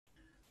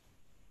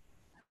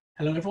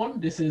Hello everyone,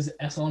 this is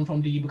Esan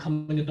from the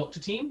Becoming a Doctor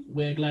team.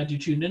 We're glad you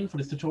tuned in for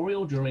this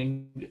tutorial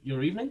during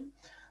your evening.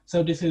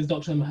 So this is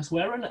Dr.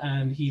 Maheswaran,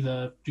 and he's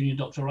a junior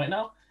doctor right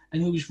now,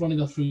 and he'll be running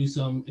us through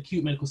some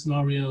acute medical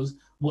scenarios,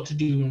 what to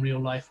do in real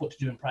life, what to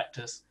do in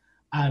practice.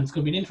 And it's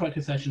going to be an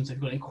interactive session, so if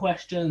you've got any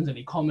questions,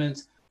 any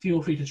comments,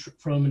 feel free to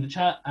throw them in the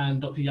chat,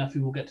 and Dr.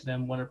 Yathu will get to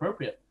them when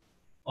appropriate.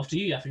 Off to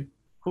you, Yathu.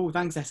 Cool,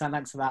 thanks Esan,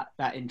 thanks for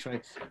that intro.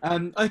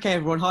 Okay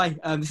everyone, hi.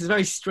 This is a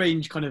very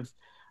strange kind of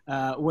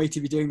way to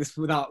be doing this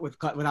without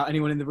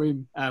anyone in the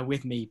room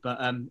with me.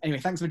 But anyway,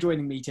 thanks for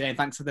joining me today.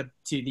 Thanks to the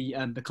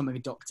Becoming a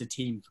Doctor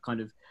team for kind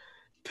of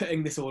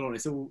putting this all on.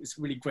 It's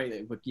really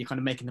great that you're kind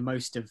of making the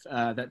most of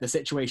the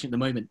situation at the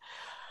moment.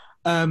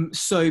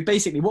 So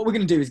basically what we're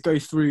going to do is go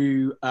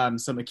through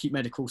some acute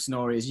medical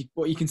scenarios.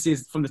 What you can see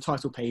is from the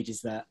title page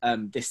is that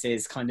this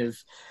is kind of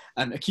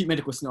acute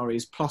medical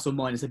scenarios plus or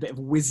minus a bit of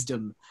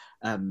wisdom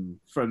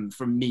from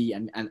me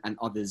and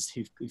others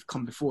who've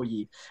come before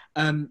you.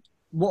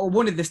 What I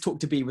wanted this talk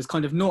to be was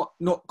kind of not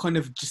kind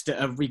of just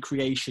a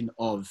recreation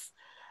of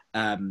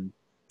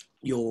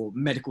your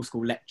medical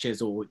school lectures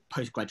or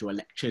postgraduate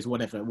lectures,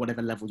 whatever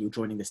level you're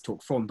joining this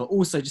talk from, but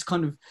also just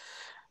kind of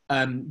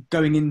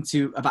going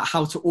into about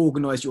how to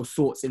organize your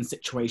thoughts in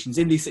situations.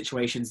 In these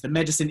situations, the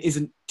medicine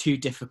isn't too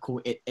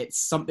difficult. It's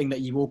something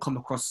that you all come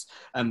across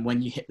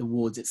when you hit the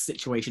wards. It's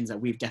situations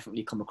that we've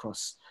definitely come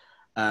across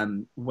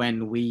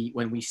when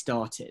we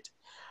started.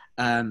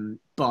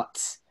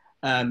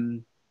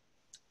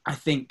 I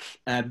think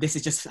this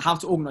is just how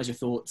to organize your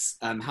thoughts,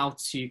 how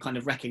to kind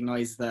of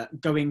recognize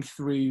that going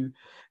through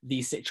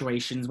these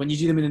situations, when you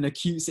do them in an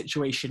acute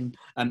situation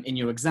in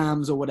your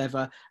exams or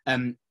whatever,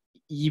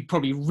 you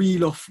probably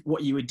reel off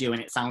what you would do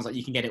and it sounds like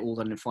you can get it all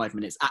done in 5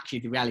 minutes. Actually,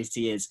 the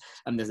reality is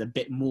there's a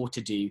bit more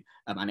to do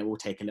and it will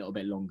take a little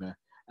bit longer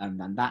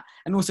than that.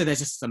 And also there's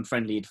just some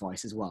friendly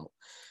advice as well.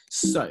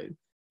 So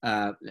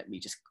let me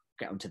just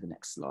get onto the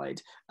next slide.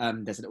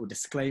 There's a little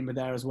disclaimer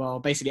there as well.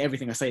 Basically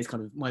everything I say is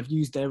kind of my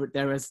views.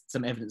 There is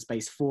some evidence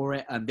base for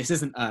it. This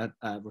isn't a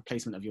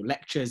replacement of your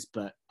lectures,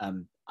 but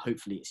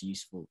hopefully it's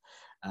useful.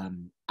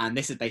 And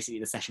this is basically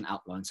the session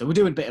outline. So we'll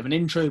do a bit of an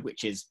intro,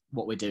 which is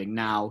what we're doing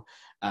now.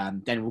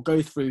 Then we'll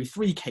go through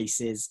 3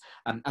 cases.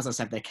 As I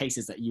said, they're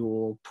cases that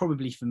you're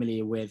probably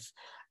familiar with.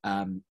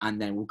 And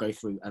then we'll go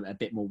through a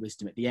bit more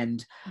wisdom at the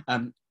end.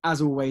 As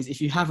always,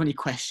 if you have any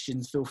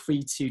questions, feel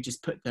free to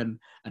just put them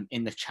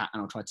in the chat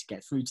and I'll try to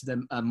get through to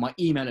them. My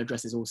email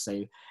address is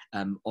also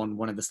on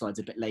one of the slides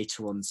a bit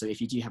later on. So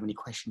if you do have any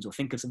questions or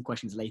think of some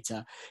questions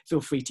later,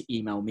 feel free to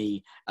email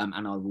me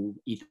and I will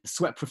either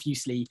sweat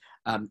profusely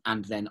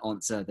and then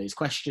answer those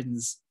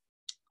questions.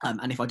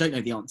 And if I don't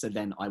know the answer,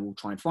 then I will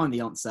try and find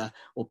the answer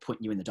or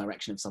point you in the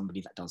direction of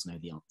somebody that does know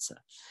the answer.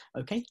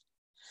 Okay.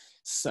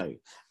 So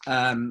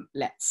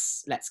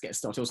let's get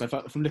started. Also,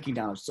 from looking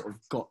down, I've sort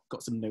of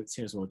got some notes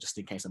here as well, just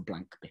in case I'm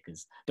blank,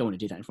 because I don't want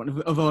to do that in front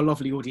of our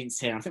lovely audience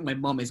here. I think my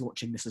mum is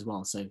watching this as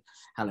well, so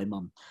hello,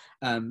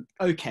 mum.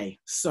 Okay,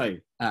 so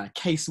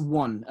case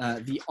 1,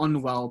 the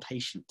unwell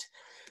patient.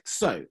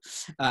 So,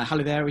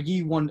 hello there. Are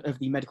you one of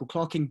the medical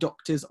clerking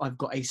doctors? I've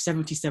got a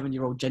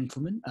 77-year-old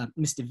gentleman,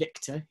 Mr.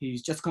 Victor,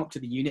 who's just come up to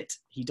the unit.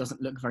 He doesn't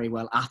look very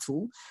well at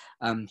all.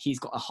 He's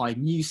got a high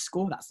news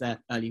score. That's their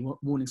early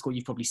warning score.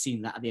 You've probably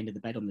seen that at the end of the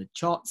bed on the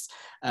charts.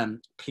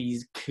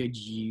 Please, could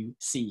you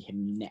see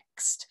him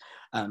next?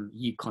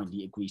 You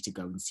kindly agree to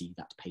go and see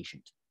that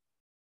patient.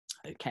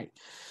 Okay,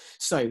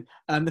 so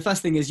the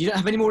first thing is you don't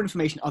have any more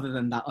information other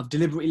than that. I've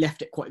deliberately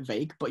left it quite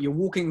vague, but you're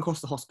walking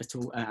across the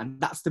hospital and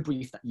that's the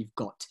brief that you've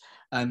got.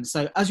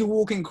 So as you're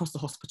walking across the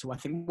hospital, I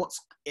think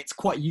it's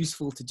quite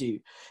useful to do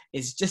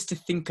is just to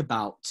think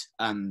about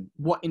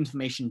what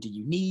information do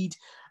you need,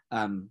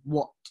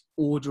 what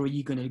order are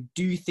you going to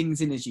do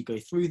things in as you go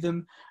through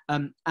them,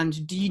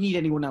 and do you need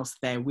anyone else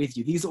there with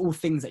you? These are all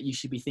things that you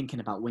should be thinking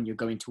about when you're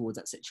going towards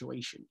that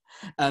situation.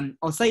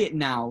 I'll say it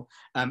now,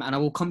 and I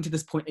will come to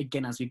this point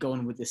again as we go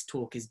on with this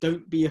talk, is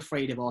don't be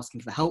afraid of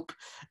asking for help.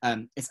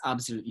 It's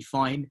absolutely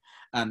fine.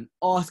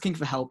 Asking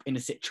for help in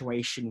a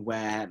situation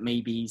where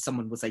maybe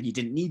someone will say you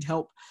didn't need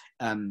help,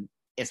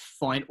 it's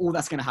fine. All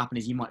that's going to happen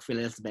is you might feel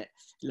a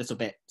little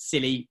bit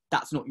silly.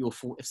 That's not your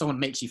fault. If someone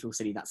makes you feel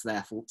silly, that's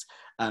their fault.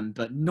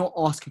 But not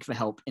asking for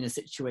help in a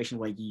situation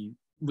where you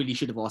really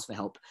should have asked for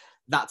help,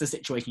 that's a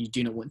situation you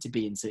do not want to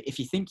be in. So if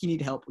you think you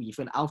need help or you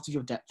feel out of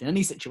your depth in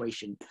any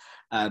situation,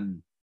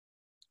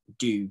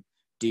 do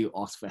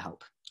ask for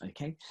help.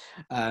 Okay.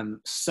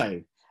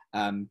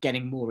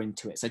 Getting more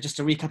into it. So just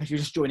to recap, if you're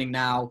just joining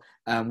now,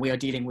 we are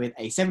dealing with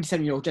a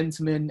 77-year-old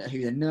gentleman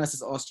who the nurse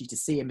has asked you to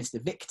see, a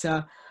Mr.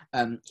 Victor.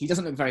 He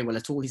doesn't look very well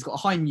at all. He's got a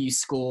high news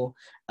score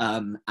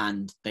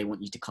and they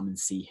want you to come and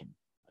see him.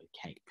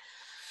 Okay.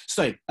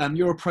 So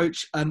your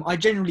approach, I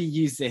generally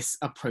use this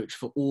approach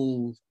for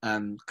all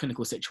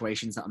clinical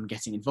situations that I'm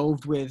getting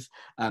involved with,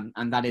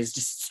 and that is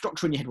just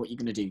structure in your head what you're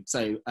going to do.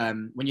 So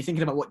when you're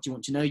thinking about what you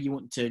want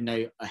to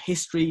know a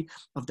history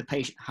of the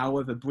patient,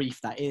 however brief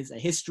that is, a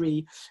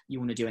history. You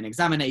want to do an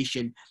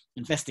examination,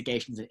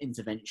 investigations and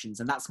interventions,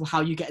 and that's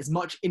how you get as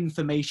much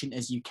information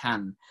as you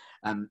can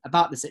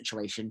about the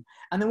situation.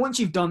 And then once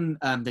you've done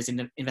those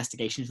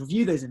investigations,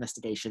 review those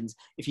investigations.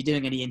 If you're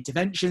doing any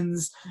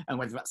interventions, and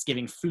whether that's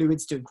giving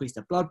fluids to increase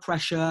the blood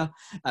pressure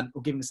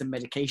or giving some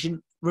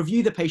medication,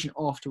 review the patient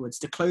afterwards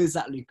to close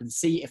that loop and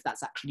see if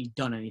that's actually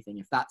done anything,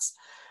 if that's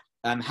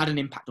had an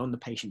impact on the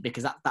patient,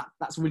 because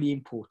that's really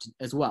important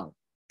as well.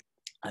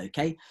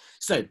 Okay,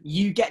 so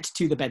you get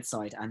to the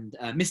bedside, and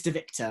Mr.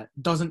 Victor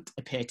doesn't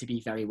appear to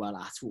be very well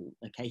at all.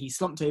 Okay, he's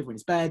slumped over in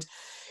his bed,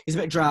 he's a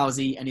bit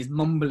drowsy, and he's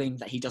mumbling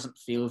that he doesn't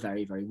feel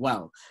very, very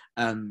well.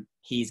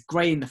 He's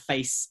grey in the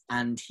face,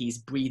 and he's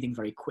breathing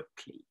very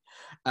quickly.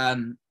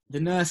 The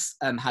nurse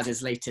has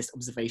his latest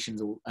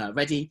observations all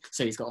ready.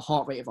 So he's got a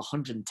heart rate of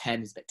 110,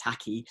 he's a bit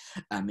tacky.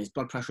 His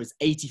blood pressure is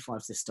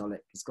 85 systolic.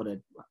 He's got a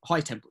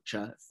high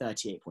temperature,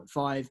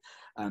 38.5.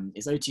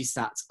 His O2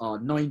 stats are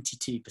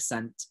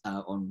 92%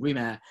 on room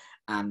air,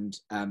 and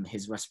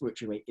his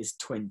respiratory rate is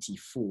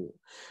 24.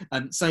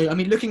 So, I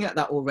mean, looking at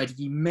that already,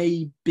 you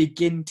may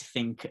begin to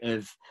think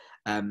of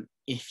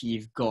if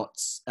you've got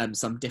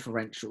some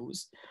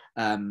differentials.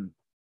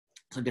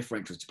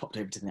 Just popped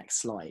over to the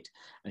next slide.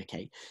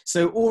 Okay,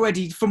 so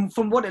already from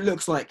what it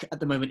looks like at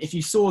the moment, if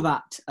you saw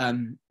that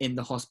in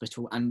the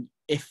hospital, and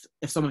if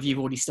some of you have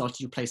already started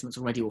your placements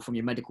already, or from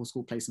your medical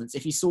school placements,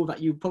 if you saw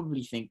that, you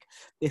probably think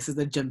this is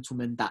a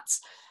gentleman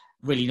that's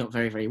really not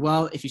very, very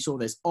well. If you saw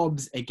those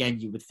obs, again,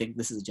 you would think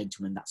this is a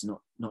gentleman that's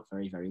not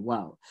very, very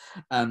well.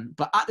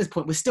 But at this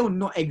point, we're still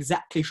not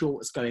exactly sure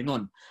what's going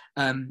on.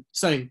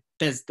 So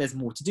there's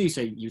more to do.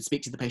 So you would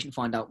speak to the patient,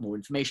 find out more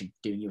information,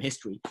 doing your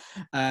history.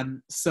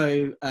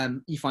 So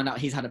you find out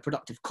he's had a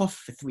productive cough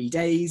for 3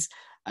 days.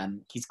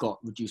 He's got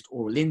reduced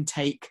oral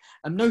intake,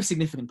 no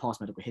significant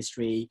past medical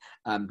history.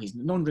 He's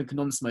a non-drinker,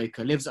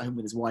 non-smoker, lives at home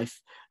with his wife,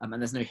 and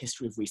there's no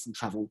history of recent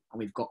travel. And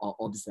we've got our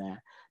obs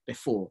there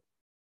before.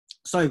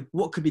 So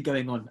what could be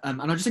going on?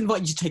 And I'll just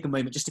invite you to take a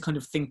moment just to kind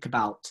of think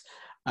about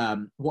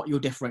what your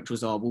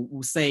differentials are.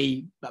 We'll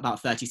say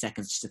about 30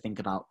 seconds just to think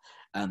about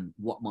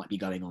what might be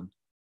going on.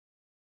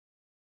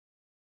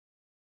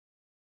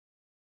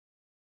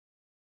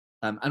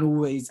 And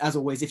always, as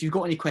always, if you've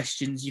got any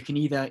questions, you can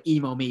either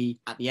email me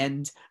at the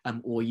end,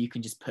 or you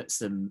can just put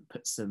some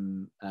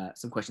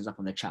questions up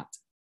on the chat.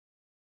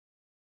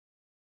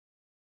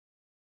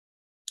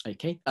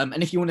 Okay,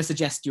 and if you want to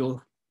suggest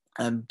your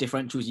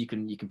differentials, you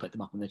can put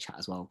them up on the chat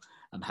as well.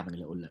 I'm having a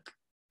little look.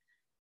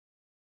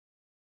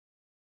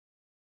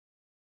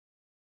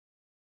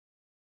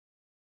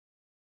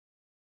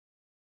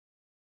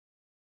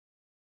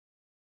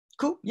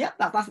 Cool. Yeah,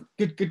 that's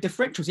good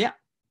differentials. Yeah.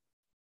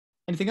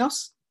 Anything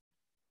else?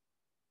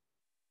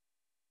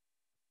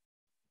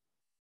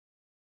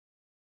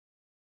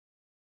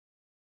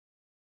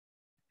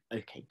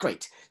 Okay,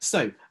 great.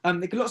 So there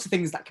are lots of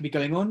things that could be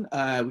going on.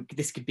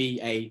 This could be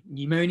a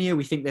pneumonia.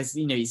 We think there's,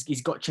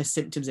 he's got chest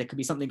symptoms. There could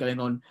be something going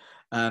on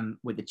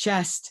with the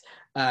chest.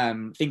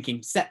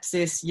 Thinking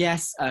sepsis,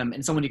 yes.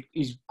 And someone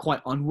who's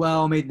quite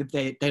unwell, maybe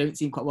they don't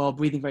seem quite well,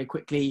 breathing very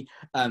quickly.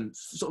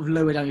 Sort of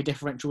lower down your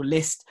differential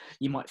list,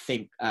 you might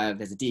think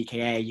there's a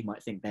DKA. You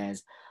might think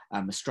there's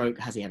a stroke.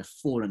 Has he had a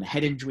fall and a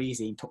head injury? Is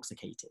he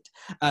intoxicated?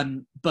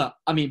 But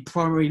I mean,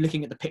 primarily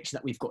looking at the picture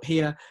that we've got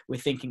here, we're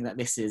thinking that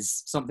this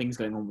is something's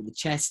going on with the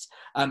chest,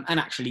 and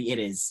actually it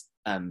is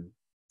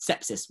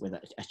sepsis with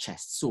a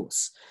chest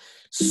source.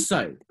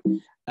 So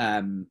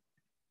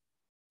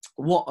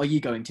what are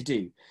you going to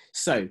do?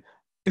 So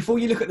before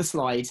you look at the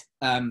slide,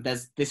 all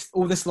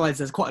the slides,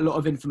 there's quite a lot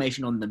of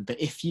information on them, but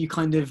if you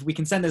we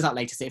can send those out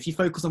later. So if you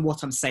focus on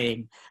what I'm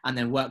saying and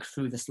then work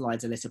through the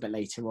slides a little bit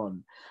later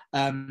on,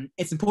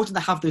 it's important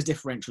to have those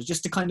differentials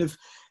just to kind of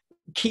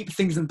keep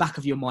things in the back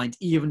of your mind,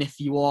 even if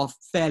you are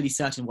fairly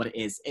certain what it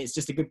is. It's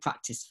just a good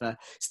practice for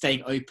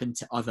staying open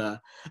to other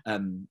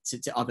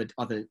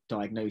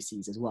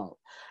diagnoses as well.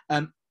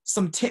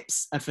 Some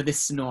tips for this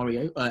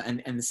scenario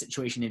and the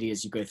situation it is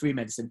as you go through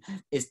medicine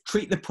is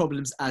treat the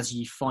problems as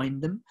you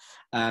find them.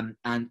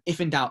 And if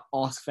in doubt,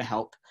 ask for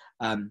help,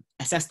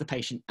 assess the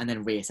patient, and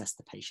then reassess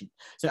the patient.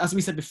 So as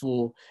we said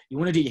before, you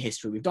want to do your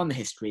history. We've done the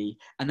history,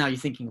 and now you're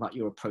thinking about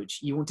your approach.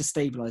 You want to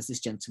stabilize this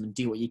gentleman,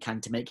 do what you can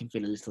to make him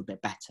feel a little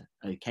bit better.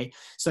 Okay,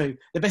 so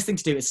the best thing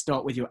to do is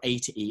start with your A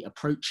to E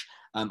approach.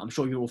 I'm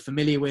sure you're all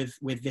familiar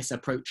with this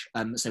approach,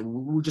 so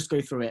we'll just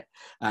go through it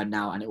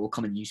now, and it will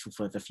come in useful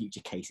for the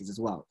future cases as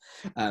well.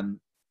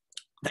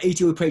 The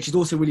ATO approach is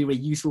also really, really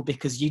useful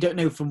because you don't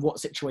know from what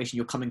situation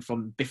you're coming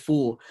from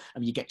before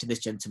you get to this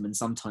gentleman.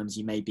 Sometimes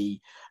you may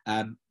be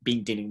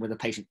dealing with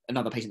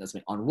another patient that's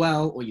been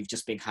unwell, or you've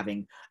just been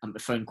having a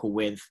phone call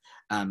with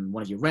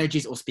one of your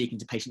regs, or speaking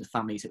to patients'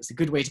 families. So it's a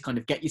good way to kind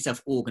of get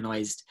yourself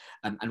organised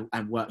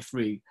and work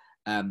through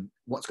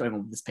what's going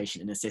on with this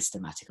patient in a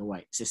systematic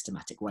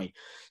way.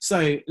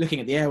 So looking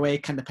at the airway,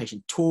 can the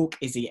patient talk?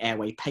 Is the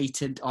airway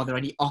patent? Are there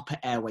any upper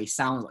airway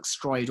sounds like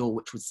stridor,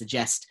 which would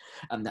suggest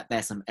that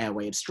there's some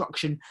airway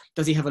obstruction?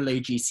 Does he have a low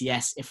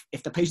GCS?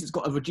 If the patient's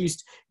got a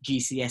reduced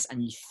GCS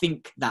and you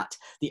think that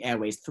the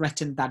airway is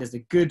threatened, that is a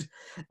good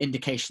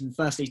indication,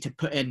 firstly, to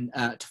put in,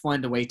 to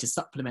find a way to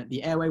supplement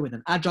the airway with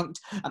an adjunct,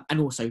 and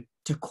also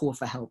to call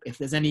for help. If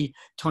there's any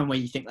time where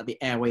you think that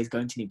the airway is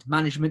going to need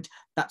management,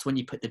 that's when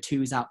you put the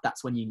 2s out,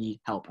 that's when you need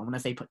help. And when I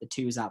say put the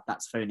 2s out,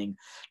 that's phoning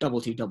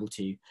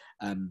 222,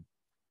 and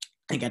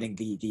getting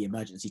the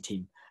emergency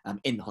team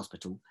in the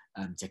hospital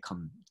to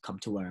come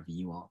to wherever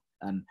you are.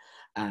 And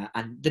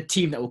the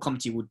team that will come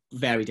to you would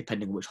vary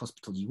depending on which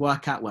hospital you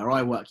work at. Where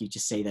I work, you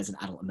just say there's an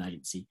adult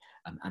emergency,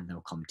 and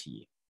they'll come to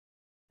you.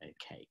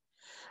 Okay.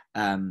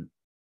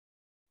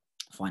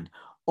 Fine.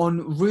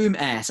 On room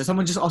air, so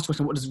someone just asked a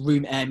question, what does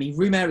room air mean?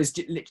 Room air is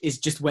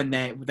just when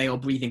they are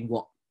breathing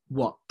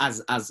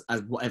as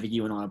whatever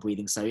you and I are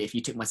breathing. So if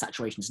you took my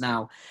saturations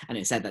now and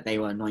it said that they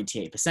were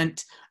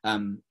 98%,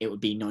 it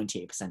would be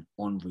 98%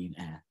 on room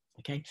air.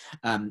 Okay.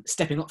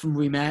 Stepping up from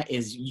room air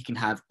is you can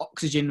have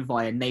oxygen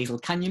via nasal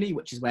cannulae,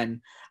 which is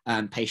when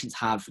patients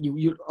have,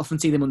 you often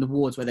see them on the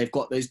wards where they've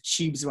got those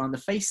tubes around the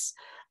face.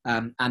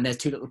 And there's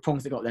 2 little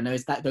prongs that got their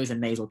nose. Those are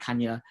nasal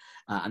cannula,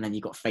 and then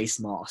you've got face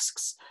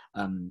masks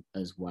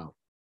as well.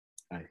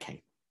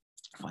 Okay,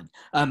 fine.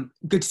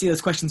 Good to see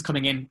those questions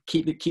coming in.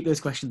 Keep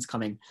those questions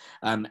coming.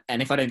 And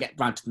if I don't get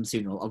round to them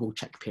sooner, I will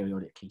check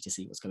periodically to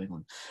see what's going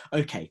on.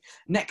 Okay,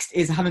 next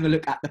is having a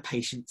look at the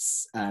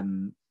patient's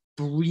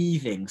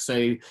breathing. So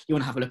you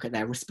want to have a look at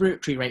their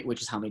respiratory rate,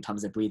 which is how many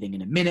times they're breathing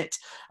in a minute.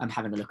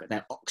 Having a look at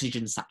their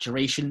oxygen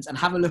saturations, and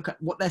have a look at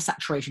what their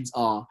saturations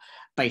are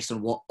based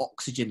on what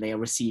oxygen they are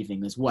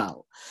receiving as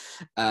well.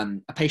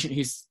 A patient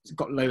who's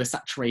got lower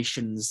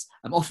saturations,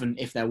 often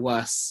if they're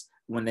worse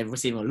when they're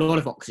receiving a lot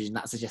of oxygen,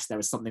 that suggests there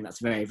is something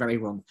that's very, very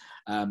wrong.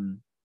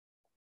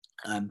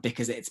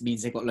 Because it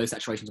means they've got low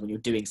saturations when you're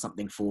doing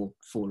something for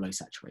low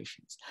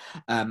saturations.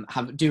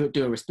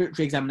 Do a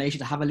respiratory examination,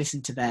 to have a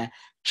listen to their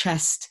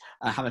chest,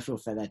 have a feel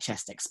for their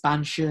chest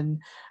expansion.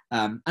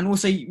 And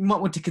also you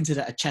might want to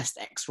consider a chest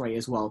x-ray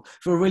as well.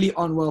 For a really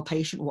unwell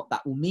patient, what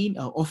that will mean,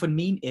 or often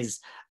mean, is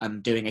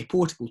doing a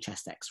portable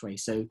chest x-ray.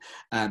 So,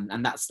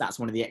 and that's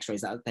one of the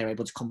x-rays that they're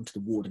able to come to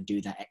the ward and do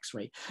their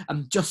x-ray.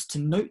 Just to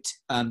note,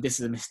 this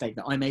is a mistake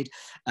that I made,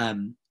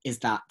 is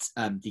that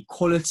the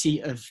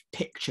quality of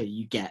picture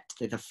you get,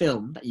 the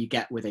film that you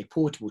get with a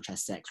portable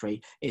chest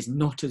x-ray is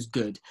not as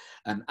good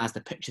as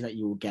the picture that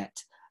you will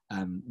get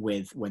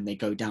when they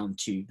go down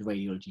to the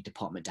radiology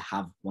department to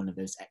have one of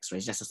those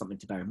x-rays. Just as something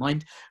to bear in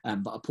mind.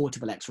 But a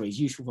portable x-ray is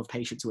useful for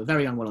patients who are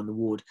very unwell on the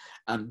ward,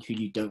 who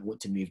you don't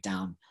want to move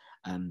down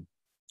to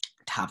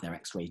have their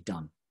x-ray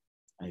done.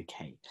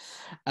 Okay,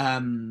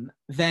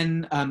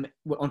 then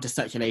we're onto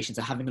circulation,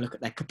 so having a look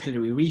at their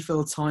capillary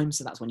refill time.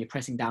 So that's when you're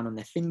pressing down on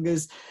their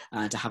fingers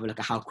to have a look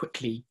at how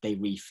quickly they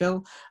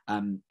refill.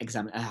 Having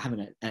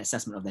an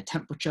assessment of their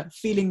temperature,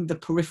 feeling the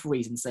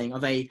peripheries and saying, are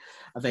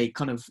they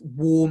kind of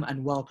warm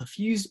and well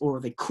perfused, or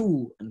are they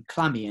cool and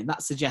clammy? And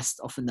that suggests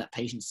often that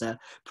patients are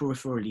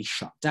peripherally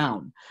shut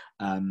down.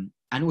 And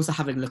also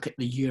having a look at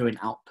the urine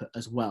output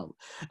as well.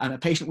 A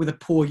patient with a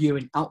poor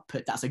urine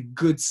output, that's a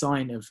good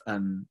sign of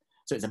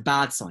so it's a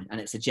bad sign, and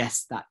it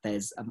suggests that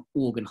there's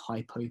organ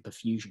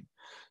hypoperfusion.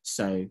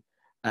 So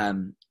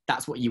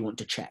that's what you want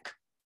to check.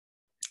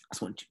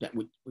 That's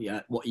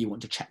what you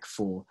want to check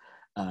for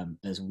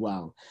as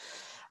well.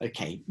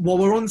 Okay, while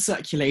we're on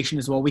circulation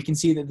as well, we can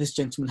see that this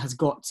gentleman has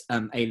got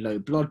a low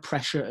blood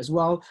pressure as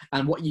well.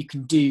 And what you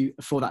can do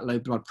for that low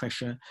blood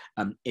pressure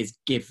is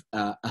give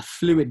a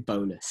fluid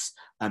bolus.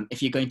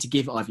 If you're going to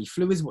give IV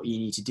fluids, what you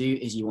need to do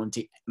is you want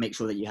to make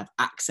sure that you have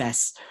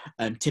access.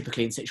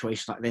 Typically in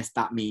situations like this,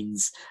 that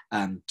means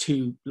a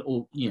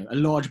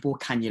large bore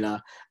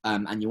cannula,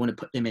 and you want to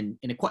put them in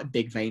a quite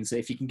big vein. So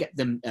if you can get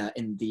them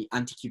in the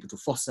antecubital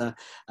fossa,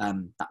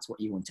 that's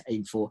what you want to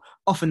aim for.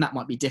 Often that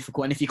might be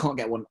difficult, and if you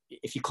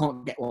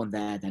can't get one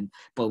there, then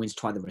by all means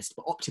try the wrist.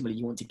 But optimally,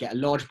 you want to get a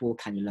large bore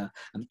cannula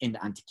in the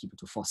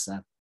antecubital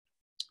fossa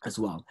as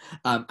well.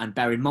 And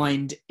bear in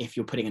mind, if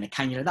you're putting in a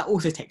cannula, that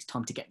also takes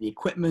time to get the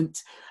equipment,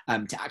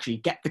 to actually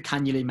get the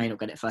cannula. You may not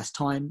get it first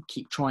time,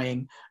 keep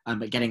trying,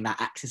 but getting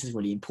that access is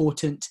really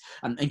important,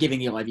 and giving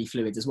the IV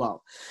fluids as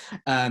well.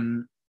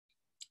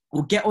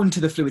 We'll get onto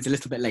the fluids a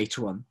little bit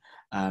later on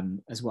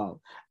as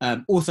well.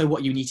 Also,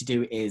 what you need to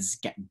do is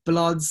get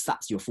bloods.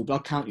 That's your full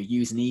blood count, your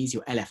U's and E's,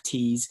 your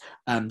LFTs.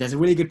 There's a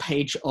really good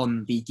page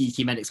on the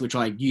Geeky Medics, which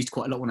I used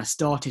quite a lot when I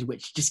started,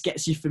 which just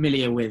gets you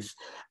familiar with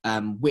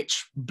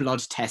which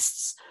blood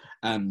tests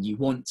you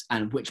want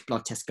and which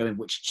blood tests go in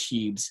which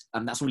tubes.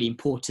 That's really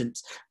important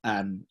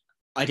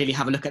ideally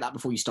have a look at that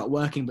before you start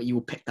working, but you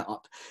will pick that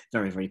up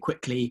very, very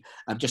quickly.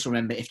 Just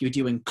remember, if you're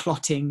doing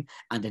clotting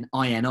and an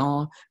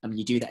INR,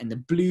 you do that in the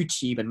blue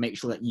tube, and make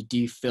sure that you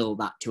do fill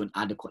that to an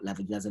adequate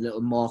level. There's a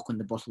little mark on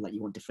the bottle that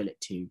you want to fill it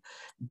to.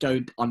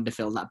 Don't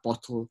underfill that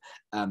bottle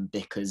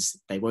because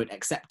they won't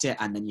accept it,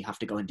 and then you have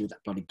to go and do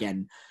that blood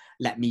again.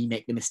 Let me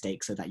make the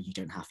mistake so that you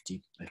don't have to.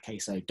 Okay,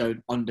 so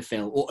don't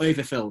underfill or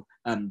overfill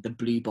the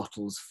blue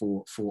bottles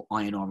for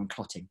INR and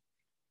clotting.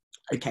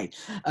 Okay.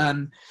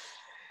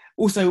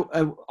 Also,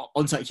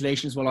 on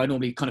circulation as well, I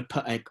normally kind of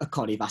put a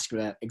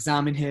cardiovascular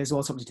exam in here as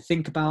well, something to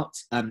think about,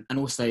 and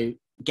also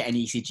get an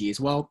ECG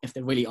as well. If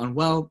they're really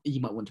unwell,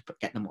 you might want to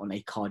get them on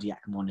a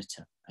cardiac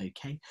monitor,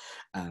 okay?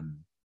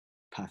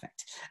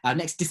 Perfect.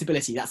 Next,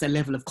 disability. That's their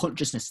level of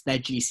consciousness, their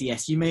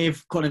GCS. You may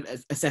have kind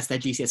of assessed their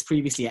GCS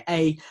previously at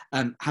A.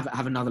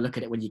 Have another look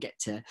at it when you get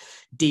to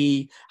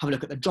D. Have a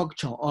look at the drug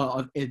chart.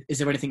 Or is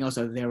there anything else?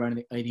 Are there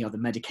any other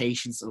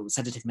medications or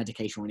sedative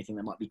medication or anything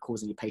that might be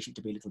causing your patient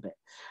to be a little bit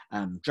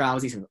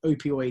drowsy? So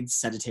opioids,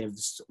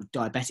 sedatives, sort of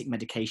diabetic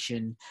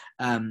medication.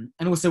 And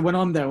also when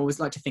I'm there, I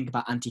always like to think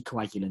about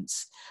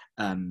anticoagulants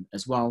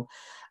as well.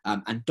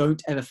 And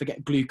don't ever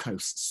forget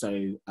glucose. So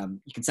you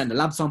can send a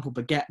lab sample,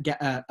 but get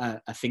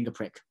a finger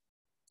prick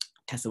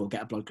test, will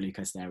get a blood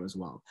glucose there as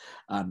well.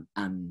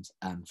 And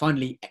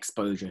finally,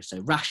 exposure.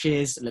 So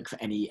rashes, look for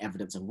any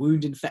evidence of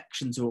wound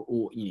infections,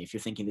 or you know, if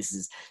you're thinking this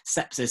is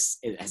sepsis,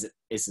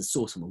 is a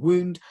source from a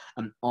wound,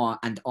 and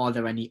are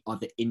there any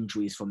other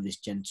injuries from this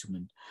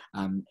gentleman?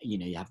 You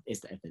know,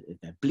 is there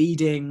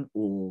bleeding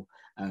or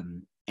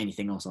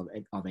anything else?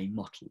 Are they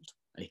mottled?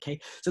 Okay,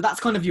 so that's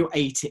kind of your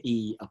A to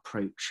E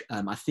approach.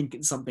 I think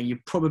it's something you're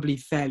probably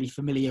fairly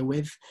familiar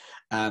with.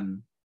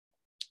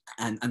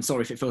 And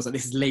sorry if it feels like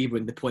this is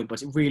labouring the point,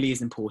 but it really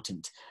is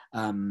important.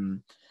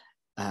 And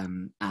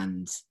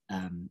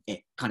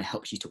it kind of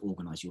helps you to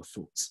organise your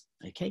thoughts.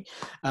 Okay,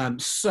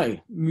 so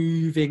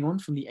moving on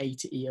from the A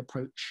to E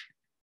approach.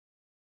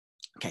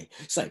 Okay,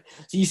 so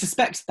you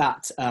suspect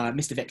that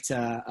Mr.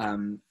 Victor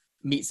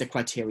meets the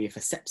criteria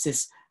for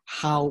sepsis.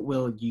 How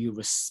will you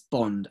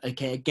respond?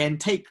 Okay, again,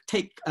 take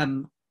a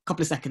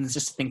couple of seconds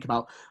just to think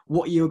about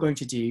what you're going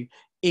to do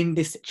in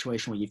this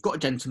situation where you've got a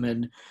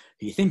gentleman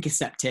who you think is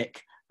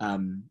septic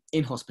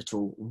in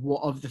hospital.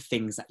 What are the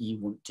things that you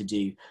want to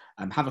do?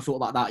 Have a thought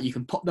about that. You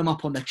can pop them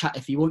up on the chat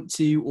if you want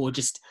to, or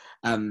just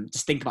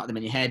think about them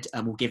in your head,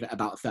 and we'll give it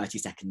about 30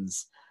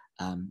 seconds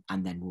and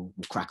then we'll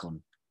crack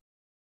on.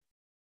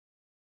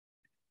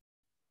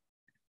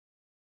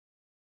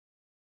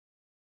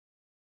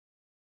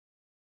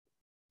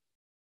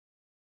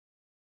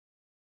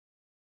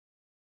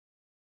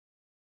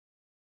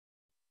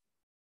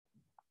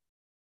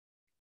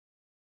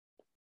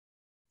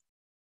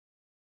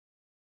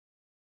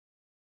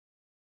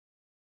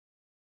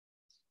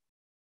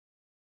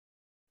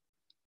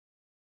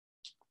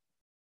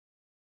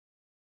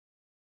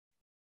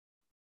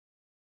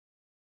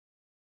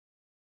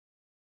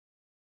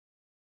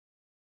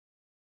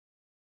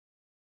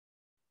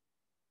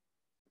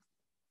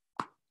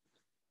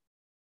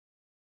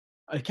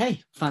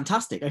 Okay,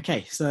 fantastic.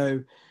 Okay,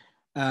 so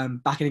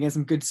back in again,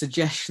 some good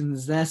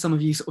suggestions there. Some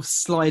of you sort of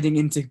sliding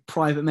into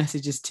private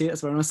messages too.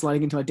 That's where I'm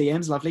sliding into my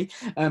DMs. Lovely.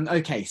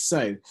 Okay,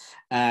 so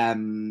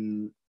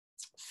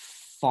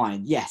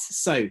fine. Yes.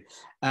 So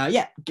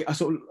yeah, I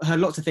sort of heard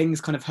lots of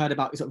things. Kind of heard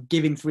about sort of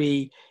giving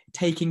 3,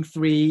 taking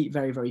 3.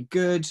 Very, very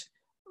good.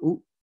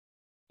 Ooh.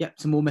 Yep,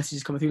 some more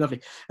messages coming through.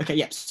 Lovely. Okay,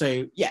 yep.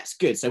 So yes,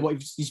 good. So what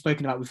you've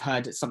spoken about, we've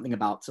heard something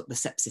about sort of the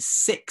sepsis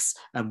 6,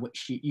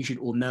 which you should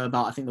all know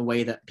about. I think the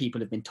way that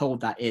people have been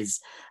told that is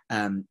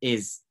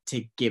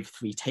to give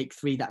 3, take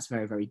 3. That's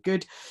very, very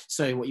good.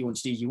 So what you want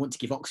to do, you want to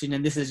give oxygen,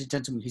 and this is a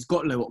gentleman who's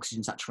got low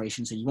oxygen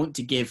saturation. So you want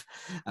to give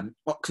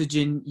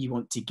oxygen. You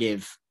want to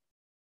give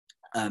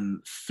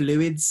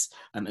fluids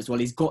as well.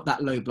 He's got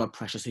that low blood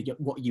pressure, so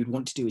what you'd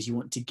want to do is you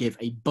want to give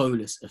a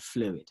bolus of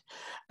fluid.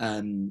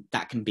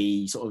 That can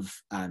be sort of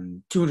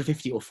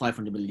 250 or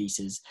 500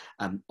 milliliters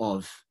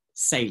of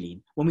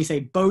saline. When we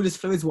say bolus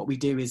fluids, what we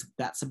do is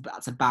that's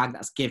a bag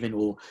that's given,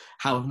 or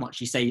however much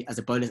you say as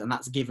a bolus, and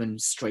that's given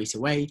straight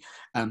away.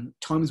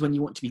 Times when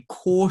you want to be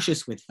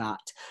cautious with that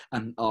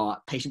are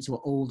patients who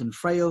are old and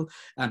frail,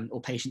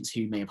 or patients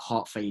who may have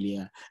heart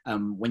failure.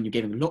 When you're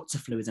giving lots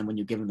of fluids and when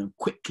you're giving them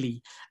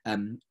quickly,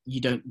 you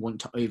don't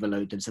want to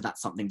overload them, so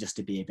that's something just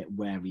to be a bit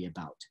wary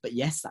about. But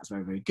yes, that's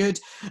very, very good.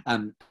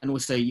 And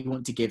also you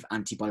want to give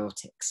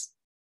antibiotics.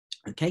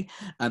 Okay,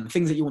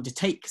 things that you want to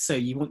take. So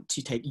you want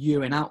to take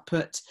urine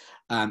output,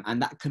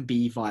 and that can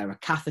be via a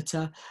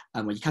catheter.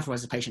 When you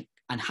catheterize the patient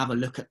and have a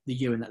look at the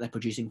urine that they're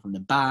producing from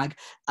the bag.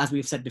 As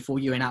we've said before,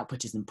 urine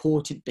output is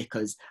important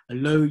because a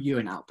low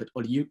urine output,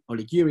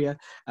 oliguria,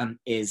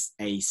 is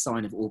a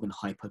sign of organ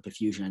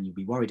hypoperfusion, and you'll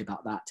be worried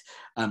about that.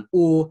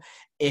 Or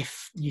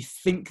if you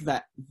think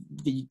that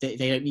they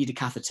don't need a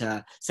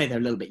catheter, say they're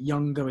a little bit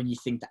younger, and you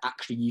think that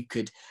actually you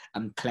could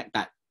collect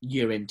that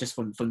urine just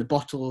from the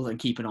bottle and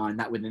keep an eye on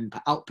that with an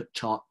input output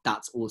chart,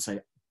 that's also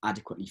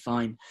adequate.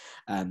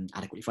 And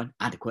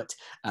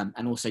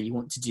also you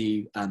want to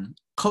do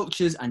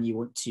cultures and you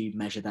want to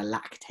measure their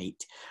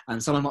lactate.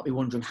 And someone might be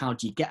wondering, how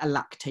do you get a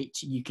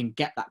lactate? You can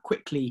get that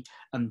quickly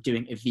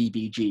doing a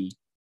VBG.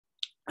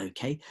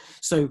 Okay,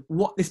 so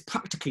what this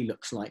practically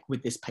looks like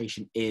with this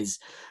patient is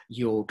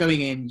you're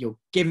going in, you're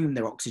giving them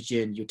their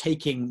oxygen, you're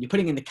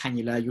putting in the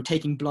cannula, you're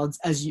taking bloods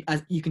as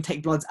you can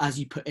take bloods as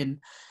you put in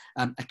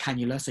a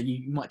cannula. So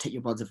you might take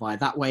your bloods via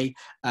that way.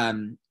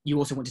 You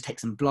also want to take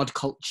some blood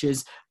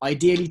cultures.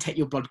 Ideally, take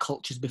your blood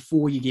cultures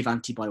before you give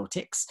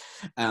antibiotics,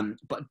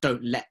 but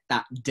don't let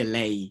that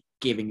delay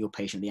giving your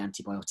patient the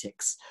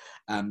antibiotics.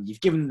 You've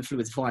given them the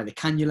fluids via the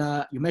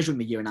cannula, you're measuring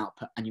the urine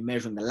output, and you're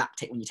measuring the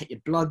lactate when you take your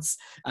bloods.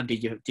 At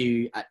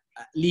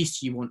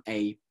least you want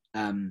a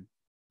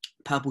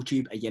purple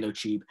tube, a yellow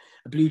tube,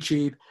 a blue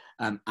tube,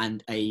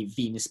 and a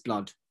venous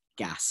blood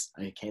gas.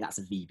 Okay, that's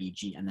a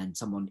VBG. And then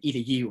either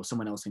you or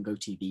someone else can go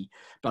to the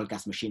blood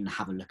gas machine and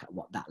have a look at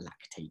what that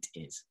lactate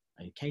is.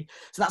 Okay,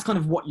 so that's kind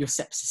of what your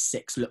sepsis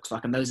 6 looks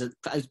like, and that is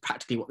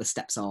practically what the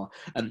steps are.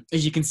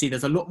 As you can see,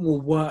 there's a lot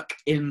more work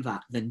in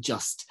that than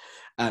just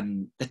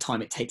the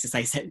time it takes to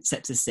say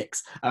sepsis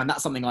 6, and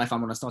that's something I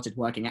found when I started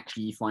working.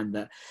 Actually, you find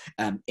that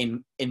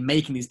in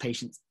making these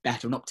patients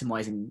better and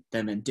optimizing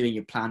them and doing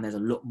your plan, there's a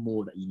lot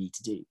more that you need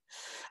to do.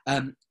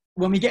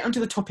 When we get onto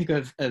the topic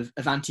of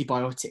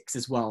antibiotics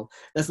as well,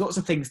 there's lots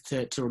of things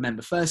to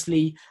remember.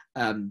 Firstly,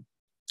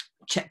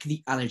 check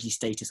the allergy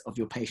status of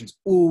your patients.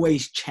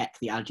 Always check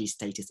the allergy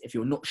status. If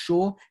you're not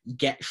sure,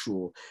 get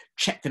sure.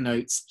 Check the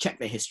notes, check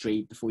their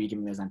history before you're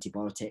giving those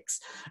antibiotics.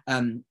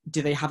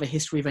 Do they have a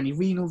history of any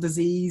renal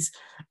disease?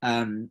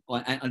 And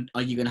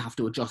are you going to have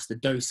to adjust the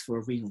dose for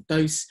a renal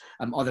dose?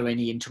 Are there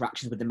any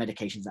interactions with the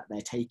medications that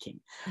they're taking?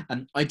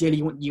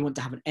 Ideally, you want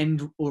to have an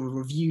end or a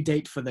review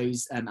date for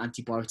those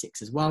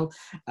antibiotics as well.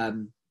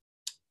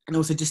 And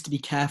also just to be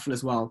careful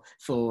as well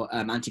for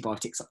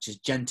antibiotics such as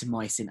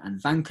gentamicin and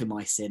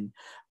vancomycin,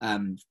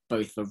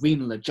 both for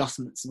renal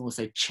adjustments, and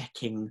also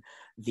checking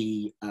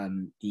the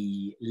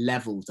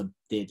levels of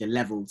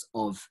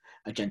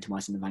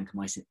gentamicin and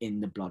vancomycin in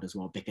the blood as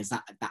well, because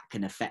that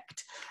can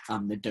affect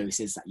the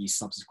doses that you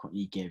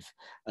subsequently give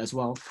as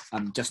well.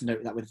 Just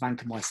note that with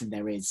vancomycin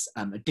there is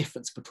a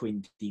difference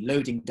between the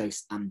loading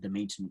dose and the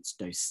maintenance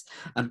dose.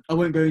 I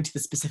won't go into the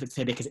specifics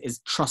here because it is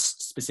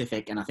trust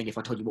specific, and I think if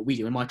I told you what we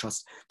do in my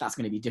trust, that's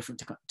going to be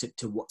different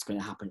to what's going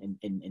to happen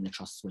in the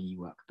trusts where you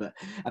work. But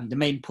the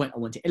main point I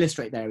want to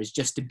illustrate there is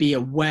just to be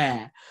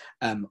aware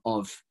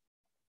of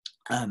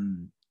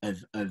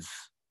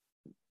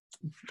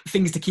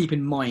things to keep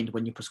in mind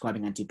when you're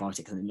prescribing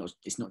antibiotics, and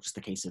it's not just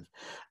a case of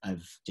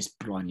just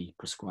blindly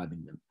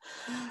prescribing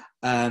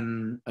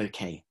them.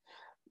 Okay.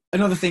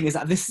 Another thing is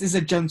that this is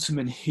a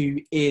gentleman who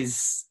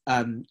is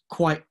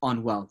quite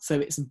unwell, so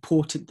it's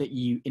important that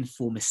you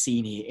inform a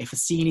senior. If a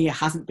senior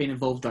hasn't been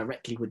involved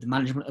directly with the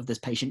management of this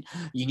patient,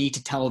 you need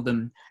to tell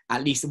them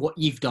at least what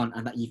you've done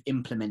and that you've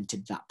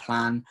implemented that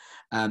plan.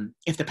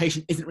 If the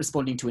patient isn't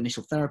responding to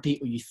initial therapy,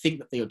 or you think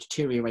that they are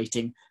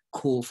deteriorating,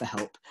 call for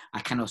help. I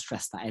cannot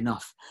stress that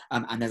enough.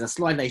 And there's a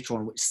slide later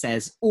on which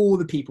says all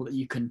the people that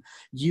you can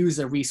use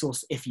a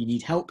resource if you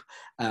need help.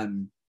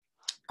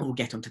 We'll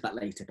get onto that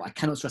later, but I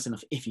cannot stress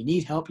enough, if you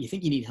need help, you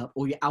think you need help,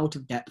 or you're out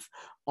of depth,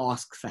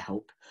 ask for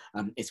help.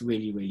 It's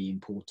really, really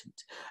important.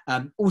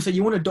 Also,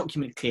 you want to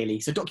document clearly.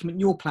 So document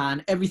your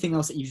plan, everything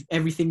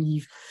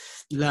you've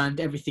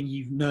learned, everything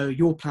you know,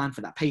 your plan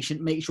for that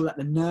patient. Make sure that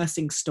the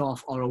nursing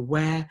staff are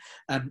aware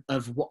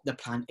of what the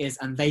plan is,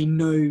 and they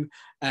know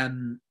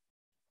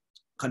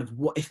kind of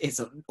what, if it's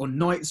on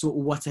nights or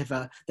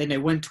whatever, they know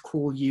when to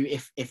call you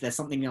if there's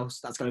something else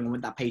that's going on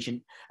with that patient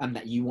and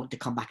that you want to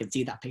come back and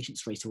see that patient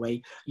straight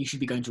away. You should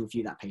be going to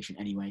review that patient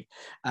anyway.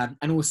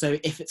 And also,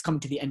 if it's coming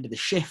to the end of the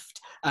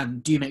shift,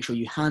 do make sure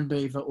you hand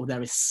over, or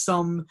there is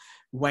some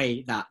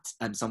way that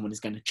someone is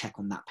going to check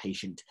on that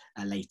patient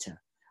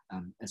later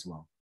as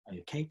well.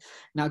 Okay,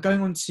 now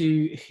going on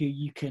to who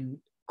you can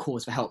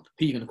cause for help,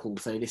 who you're going to call.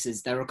 So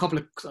there are a couple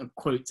of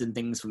quotes and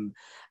things from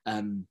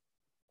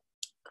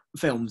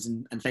films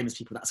and famous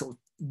people that sort of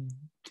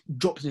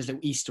dropped in as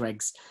little Easter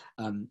eggs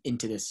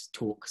into this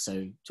talk.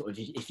 So sort of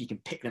if you can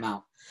pick them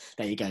out,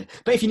 there you go.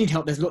 But if you need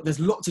help,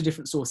 there's lots of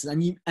different sources,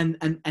 and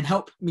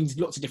help means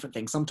lots of different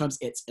things. Sometimes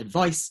it's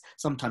advice,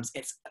 sometimes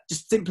it's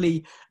just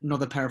simply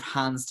another pair of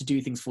hands to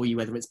do things for you,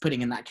 whether it's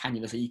putting in that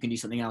cannula so you can do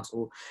something else,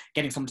 or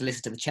getting someone to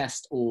listen to the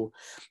chest, or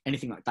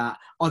anything like that.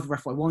 Other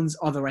FY1s,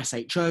 other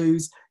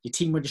SHOs, your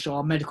team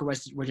registrar, medical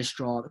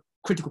registrar,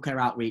 critical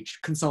care outreach,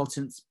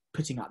 consultants,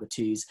 putting out the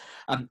twos,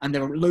 and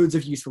there are loads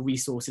of useful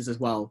resources as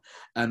well.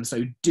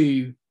 So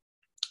do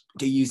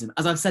use them.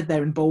 As I've said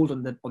there in bold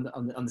on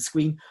the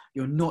screen,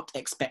 you're not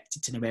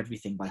expected to know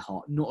everything by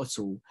heart, not at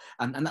all.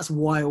 And that's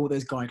why all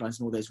those guidelines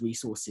and all those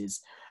resources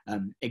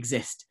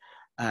exist.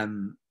 Got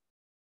a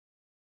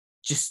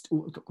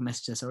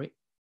message there, sorry.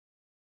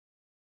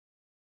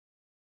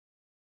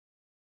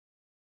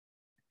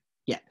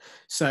 Yeah,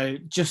 so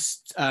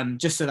just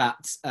so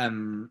that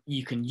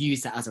you can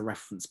use that as a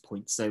reference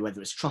point. So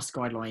whether it's trust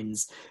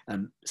guidelines,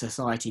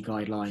 society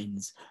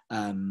guidelines,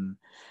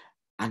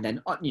 and then,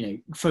 you know,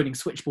 phoning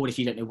switchboard if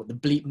you don't know what the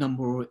bleep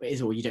number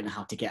is, or you don't know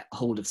how to get a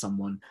hold of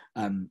someone.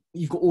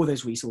 You've got all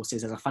those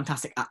resources. There's a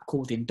fantastic app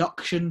called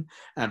Induction,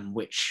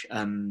 which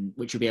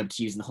you'll be able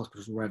to use in the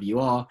hospitals wherever you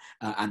are,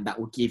 and that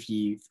will give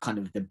you kind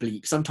of the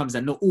bleep. Sometimes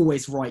they're not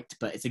always right,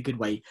 but it's a good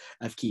way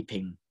of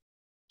keeping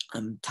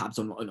tabs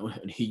on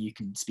who you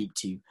can speak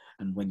to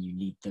and when you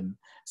need them.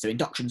 So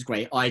Induction's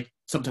great. I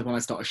sometimes, when I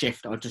start a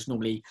shift, I'll just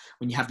normally,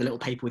 when you have the little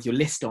paper with your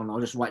list on, I'll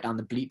just write down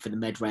the bleep for the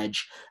med reg,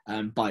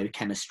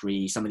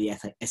 biochemistry, some of the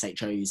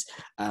SHOs,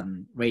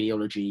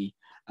 radiology,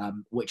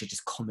 which are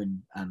just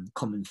common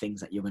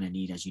things that you're going to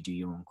need as you do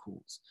your own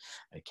calls.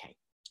 Okay,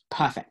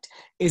 perfect.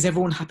 Is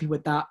everyone happy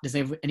with that? Does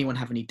anyone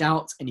have any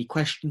doubts, any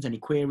questions, any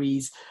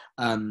queries?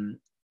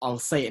 I'll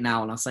say it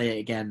now and I'll say it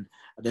again.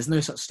 There's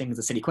no such thing as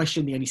a silly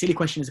question. The only silly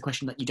question is a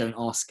question that you don't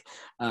ask,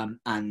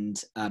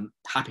 and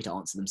happy to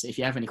answer them. So if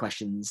you have any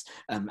questions,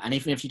 and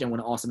even if you don't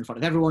want to ask them in front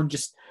of everyone,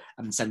 just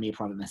send me a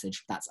private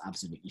message. That's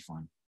absolutely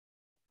fine.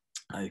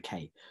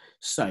 Okay,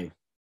 so,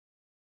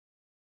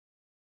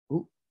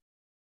 oh,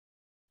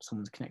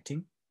 someone's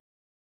connecting.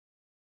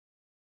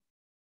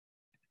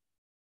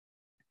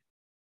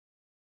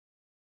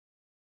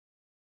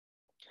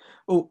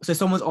 Oh, so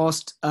someone's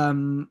asked,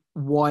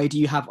 why do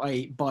you have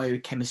a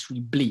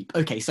biochemistry bleep?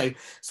 Okay, so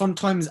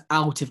sometimes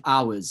out of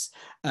hours,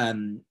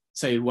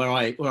 so where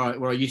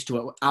I used to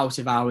work out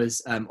of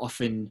hours,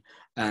 often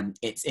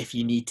it's if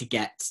you need to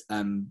get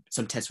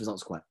some test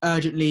results quite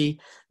urgently,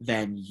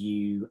 then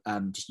you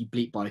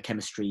bleep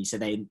biochemistry, so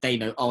they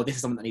know, oh, this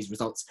is someone that needs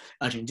results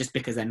urgently, just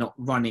because they're not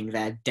running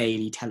their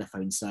daily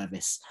telephone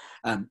service.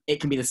 It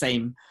can be the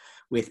same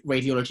with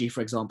radiology, for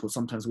example.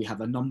 Sometimes we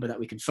have a number that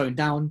we can phone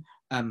down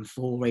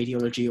for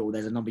radiology, or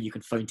there's a number you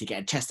can phone to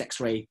get a chest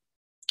x-ray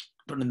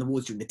done in the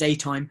wards during the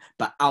daytime,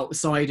 but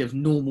outside of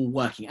normal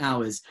working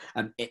hours,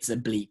 it's a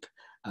bleep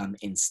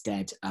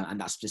instead,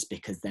 and that's just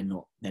because they're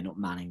not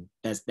manning.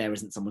 There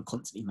isn't someone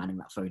constantly manning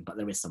that phone, but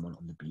there is someone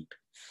on the bleep.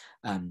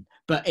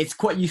 But it's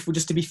quite useful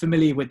just to be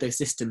familiar with those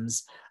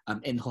systems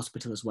in the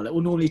hospital as well. It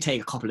will normally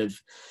take a couple of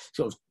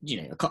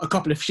a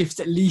couple of shifts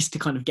at least to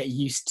kind of get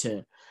used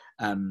to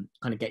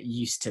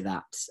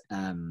that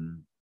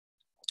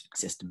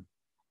system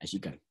as you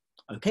go.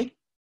 Okay,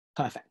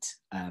 perfect.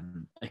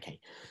 Okay,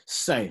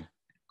 so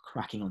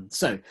cracking on.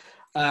 So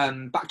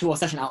back to our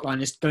session outline,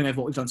 just going over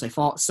what we've done so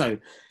far. So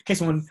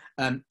case one,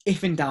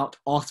 if in doubt,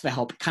 ask for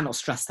help. Cannot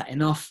stress that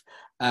enough.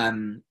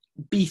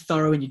 Be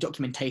thorough in your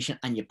documentation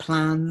and your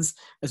plans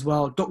as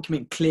well.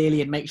 Document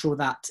clearly and make sure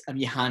that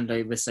you hand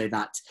over, so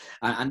that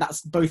and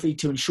that's both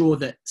to ensure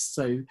that,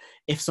 so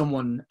if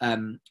someone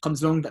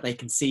comes along, that they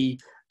can see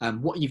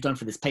what you've done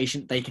for this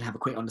patient, they can have a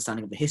quick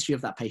understanding of the history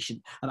of that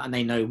patient, and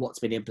they know what's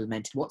been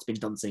implemented, what's been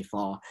done so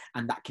far,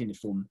 and that can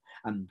inform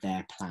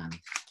their plan.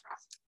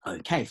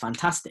 Okay,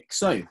 fantastic.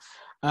 So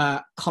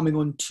coming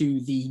on to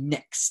the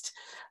next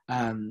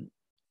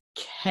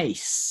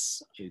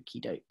case.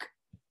 Okie doke.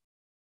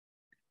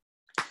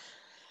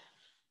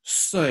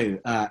 So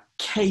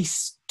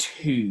case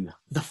 2,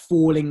 the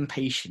falling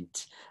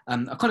patient. I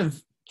kind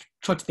of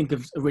tried to think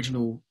of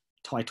original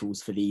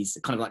titles for these,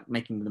 kind of like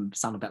making them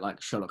sound a bit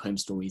like Sherlock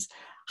Holmes stories.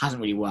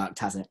 Hasn't really worked,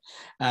 has it?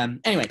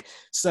 Anyway,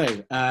 so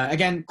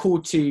again, call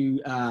to,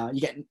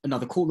 you get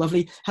another call.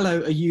 Lovely.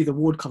 Hello, are you the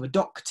ward cover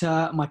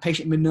doctor? My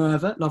patient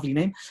Minerva, lovely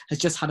name, has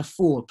just had a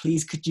fall.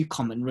 Please could you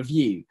come and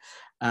review?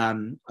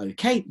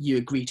 Okay, you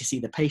agree to see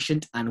the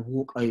patient and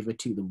walk over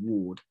to the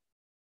ward.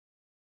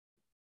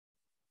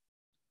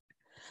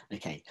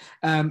 Okay,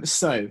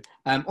 so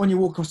on your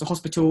walk across the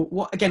hospital,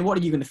 what are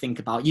you going to think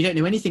about? You don't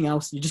know anything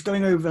else. You're just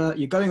going over.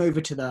 You're going over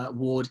to the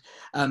ward,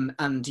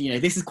 and you know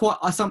this is quite.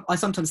 I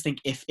sometimes think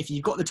if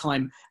you've got the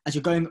time as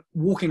you're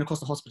walking across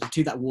the hospital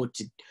to that ward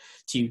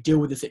to deal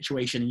with the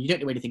situation, and you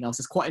don't know anything else,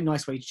 it's quite a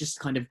nice way to just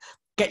kind of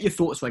get your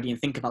thoughts ready and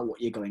think about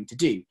what you're going to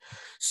do.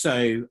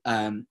 So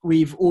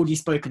we've already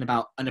spoken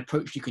about an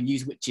approach you can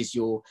use, which is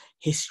your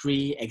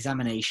history,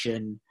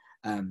 examination,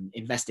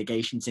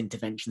 investigations,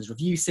 interventions,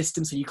 review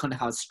system. So you kind of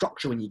have a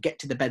structure when you get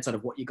to the bedside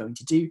of what you're going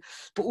to do,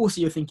 but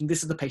also you're thinking,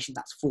 this is the patient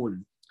that's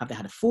fallen. Have they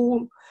had a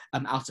fall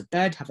out of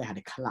bed? Have they had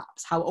a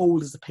collapse? How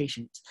old is the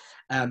patient?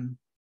 Have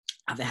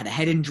they had a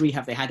head injury?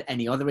 Have they had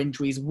any other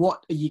injuries?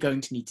 What are you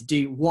going to need to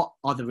do? What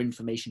other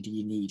information do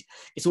you need?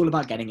 It's all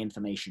about getting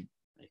information.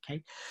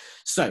 Okay,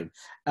 so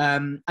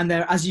and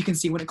there, as you can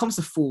see, when it comes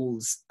to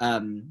falls /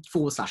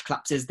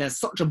 collapses, there's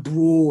such a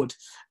broad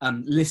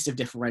list of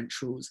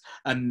differentials.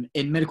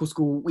 In medical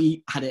school,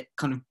 we had it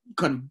kind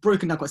of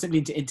broken down quite simply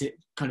into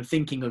kind of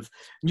thinking of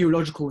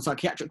neurological and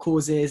psychiatric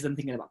causes, and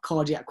thinking about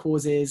cardiac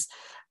causes,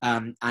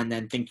 and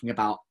then thinking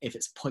about if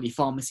it's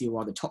polypharmacy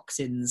or other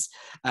toxins.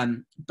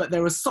 But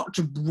there is such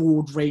a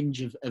broad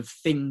range of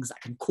things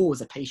that can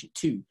cause a patient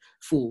to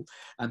fall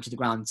to the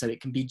ground. So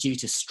it can be due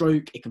to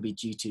stroke, it can be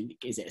due to,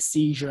 is it a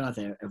seizure, are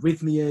there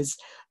arrhythmias,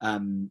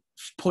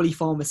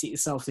 polypharmacy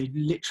itself, so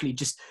literally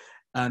just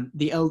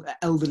the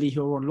elderly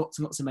who are on lots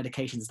and lots of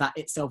medications, that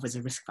itself is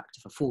a risk factor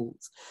for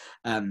falls.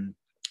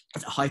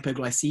 Is it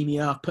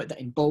hypoglycemia? Put that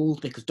in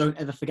bold because don't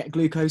ever forget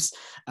glucose.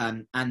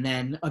 And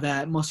then are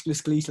there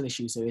musculoskeletal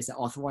issues? So is it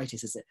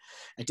arthritis? Is it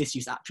a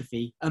disuse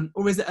atrophy?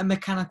 Or is it a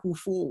mechanical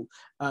fall?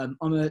 I'm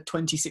a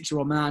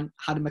 26-year-old man,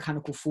 had a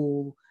mechanical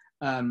fall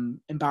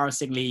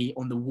embarrassingly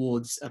on the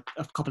wards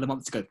a couple of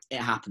months ago.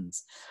 It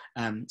happens.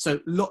 So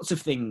lots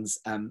of things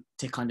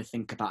to kind of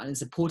think about, and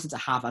it's important to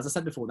have, as I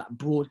said before, that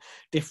broad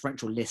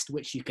differential list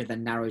which you can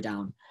then narrow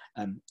down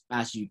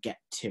as you get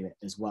to it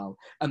as well.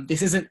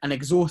 This isn't an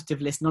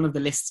exhaustive list. None of the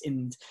lists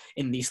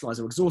in these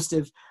slides are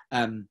exhaustive,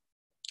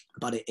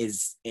 but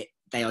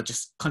they are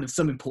just kind of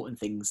some important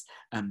things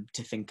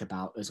to think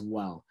about as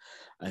well.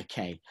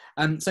 Okay,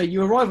 so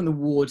you arrive on the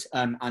ward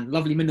and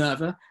lovely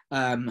Minerva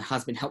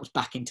has been helped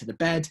back into the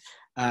bed.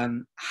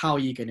 How are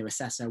you going to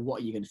assess her?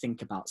 What are you going to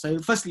think about? So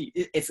firstly,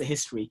 it's the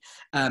history.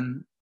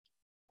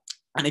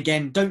 And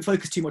again, don't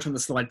focus too much on the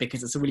slide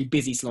because it's a really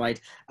busy slide.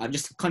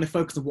 Just kind of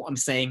focus on what I'm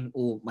saying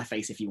or my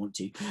face if you want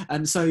to.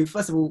 So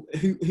first of all,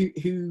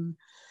 who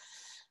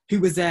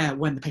was there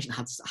when the patient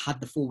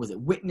had the fall? Was it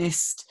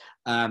witnessed?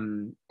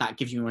 That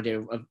gives you an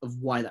idea of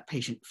why that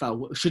patient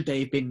fell. Should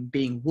they have been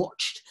being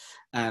watched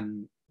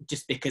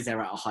just because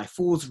they're at a high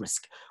falls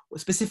risk?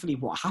 Specifically,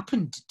 what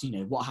happened? Do you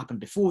know what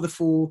happened before the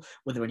fall?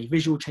 Were there any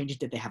visual changes?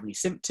 Did they have any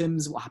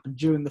symptoms? What happened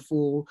during the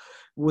fall?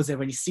 Was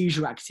there any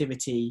seizure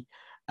activity?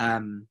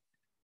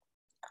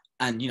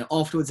 And, you know,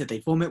 afterwards, did they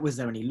vomit? Was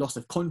there any loss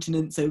of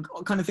continence? So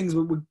kind of things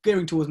we're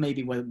gearing towards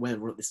maybe whether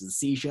this is a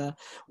seizure.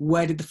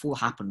 Where did the fall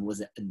happen?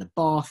 Was it in the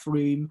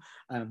bathroom?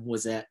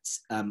 Was it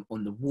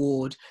on the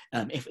ward?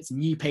 If it's a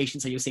new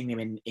patient, so you're seeing them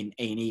in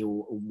A&E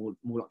or more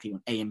likely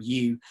on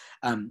AMU,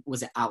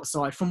 was it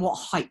outside? From what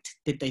height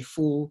did they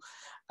fall?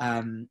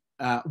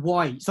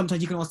 Why?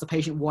 Sometimes you can ask the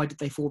patient, why did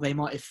they fall? They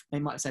might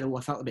have said, oh,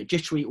 I felt a bit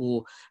jittery,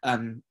 or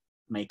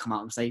may come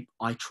out and say,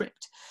 I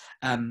tripped.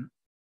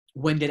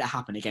 When did it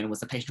happen? Again,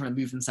 was the patient trying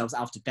to move themselves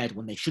out of bed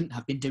when they shouldn't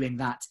have been doing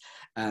that?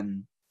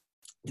 Did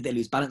they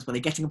lose balance? Were they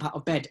getting up out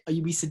of bed? Are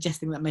we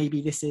suggesting that maybe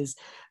this is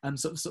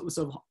sort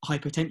of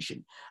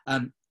hypotension?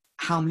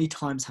 How many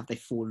times have they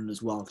fallen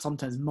as well?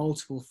 Sometimes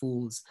multiple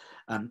falls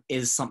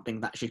is something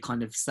that should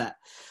kind of set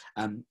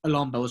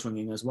alarm bells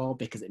ringing as well,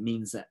 because it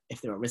means that if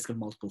they're at risk of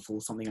multiple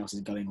falls, something else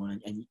is going on,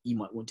 and you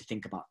might want to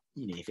think about,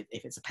 you know,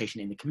 if it's a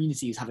patient in the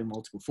community who's having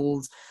multiple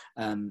falls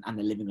and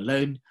they're living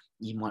alone,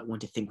 you might want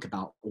to think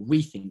about or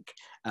rethink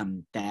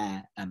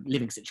their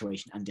living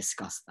situation and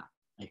discuss that.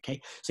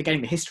 Okay, so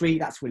getting the history,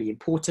 that's really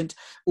important.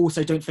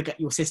 Also, don't forget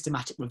your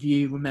systematic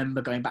review.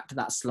 Remember, going back to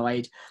that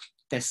slide,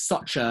 there's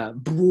such a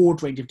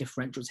broad range of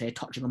differentials here,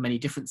 touching on many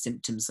different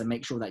symptoms, so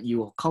make sure that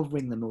you are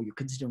covering them or you're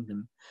considering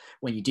them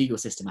when you do your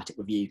systematic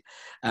review.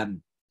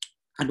 And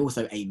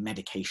also a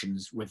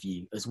medications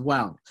review as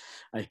well.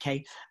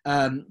 Okay,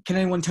 can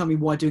anyone tell me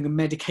why doing a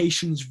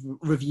medications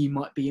review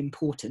might be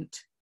important?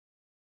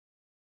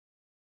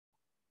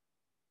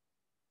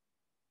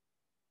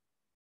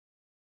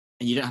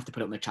 And you don't have to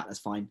put it on the chat, that's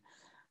fine.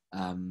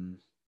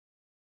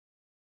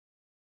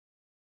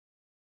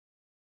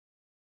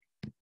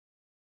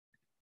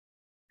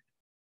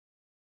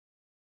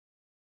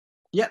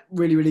 Yep,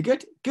 really, really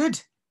good.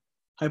 Good.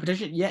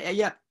 Hypertension,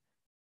 yeah.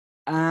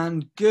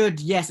 And good,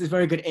 yes, it's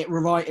very good. It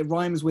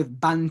rhymes with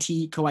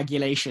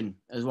anticoagulation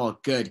as well.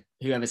 Good.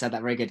 Whoever said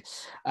that, very good.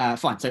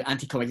 Fine, so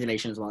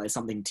anticoagulation as well is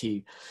something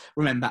to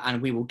remember,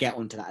 and we will get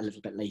onto that a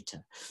little bit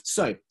later.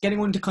 So getting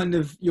on to kind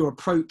of your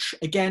approach,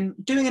 again,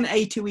 doing an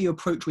A2E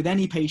approach with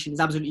any patient is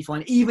absolutely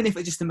fine, even if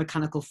it's just a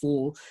mechanical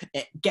fall.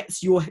 It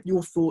gets your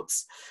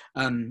thoughts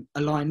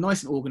aligned,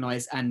 nice and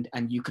organized, and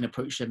you can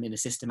approach them in a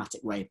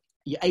systematic way.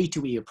 Your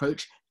A2E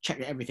approach, check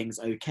that everything's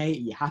okay,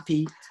 you're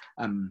happy.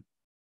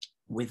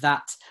 With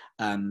that,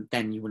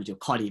 then you want to do a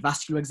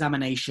cardiovascular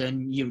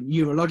examination, your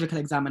neurological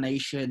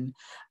examination,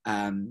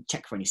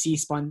 check for any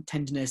C-spine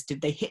tenderness.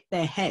 Did they hit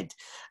their head?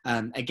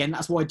 Again,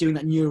 that's why doing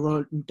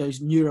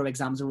those neuro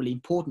exams are really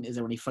important. Is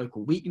there any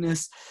focal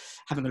weakness?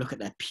 Having a look at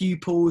their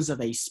pupils. Are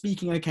they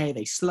speaking okay? Are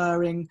they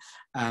slurring?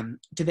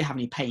 Do they have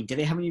any pain? Do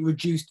they have any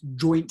reduced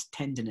joint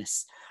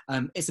tenderness?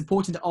 It's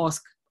important to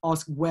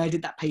ask where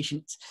did that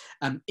patient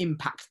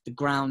impact the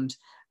ground?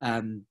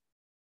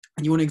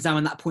 And you want to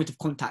examine that point of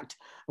contact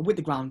with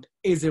the ground.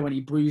 Is there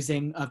any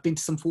bruising? I've been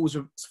to some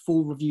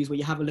fall reviews where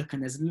you have a look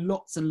and there's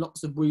lots and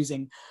lots of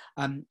bruising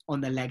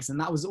on their legs, and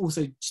that was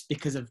also just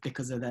because of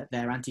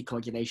their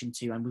anticoagulation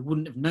too. And we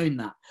wouldn't have known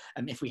that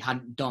if we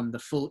hadn't done the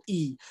full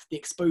the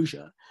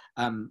exposure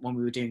when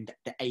we were doing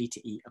the A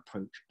to E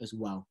approach as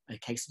well.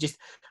 Okay, so just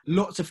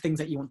lots of things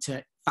that you want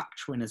to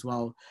factor in as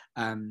well.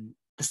 The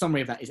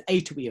summary of that is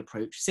A to E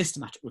approach,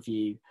 systematic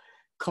review,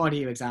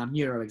 cardio exam,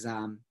 neuro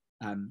exam.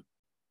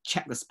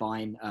 Check the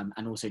spine,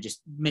 and also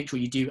just make sure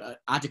you do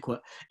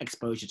adequate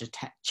exposure to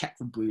check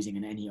for bruising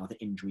and any other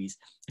injuries.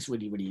 It's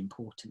really, really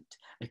important.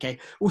 Okay.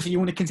 Also, you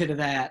want to consider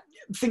their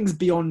things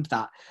beyond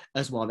that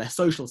as well, their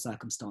social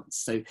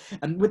circumstance. So,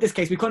 with this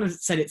case, we kind of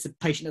said it's a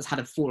patient that's had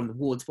a fall in the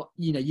wards, but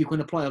you know, you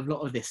can apply a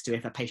lot of this to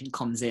if a patient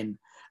comes in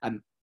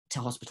to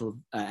hospital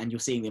and you're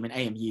seeing them in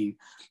AMU,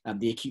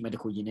 the acute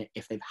medical unit,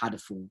 if they've had a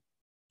fall.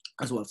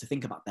 as well to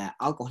think about their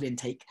alcohol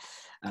intake.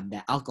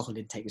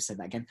 Just said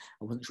that again.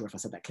 I wasn't sure if I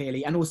said that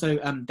clearly. And also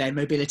their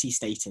mobility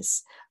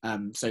status.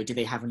 So do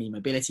they have any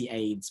mobility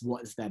aids?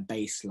 What is their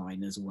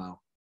baseline as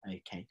well?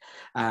 Okay.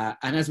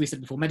 And as we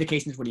said before,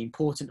 medication is really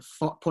important.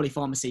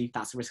 Polypharmacy,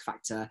 that's a risk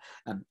factor.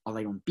 Are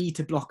they on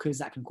beta blockers?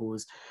 That can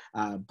cause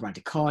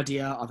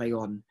bradycardia. Are they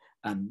on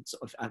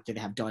do they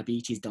have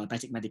diabetes,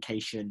 diabetic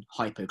medication,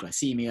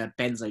 hypoglycemia,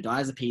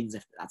 benzodiazepines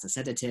if that's a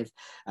sedative,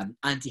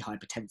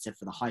 antihypertensive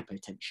for the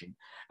hypotension,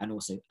 and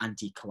also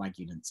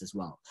anticoagulants as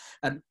well.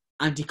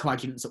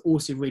 Anticoagulants are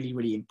also really,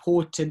 really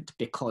important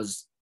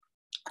because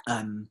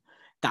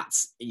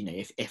that's,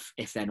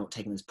 if they're not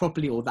taking this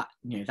properly, or that,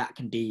 that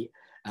can be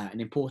an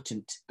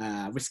important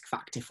risk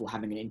factor for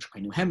having an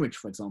intracranial hemorrhage,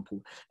 for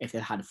example, if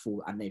they've had a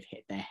fall and they've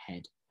hit their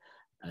head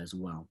as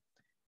well.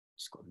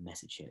 Just got a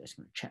message here. Let's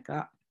go check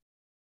that.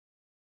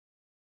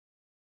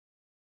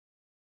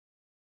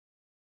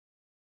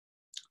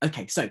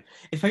 Okay, so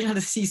if a patient had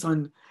a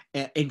C-spine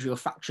injury or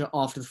fracture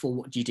after the fall,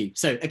 what do you do?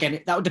 So again,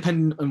 that would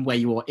depend on where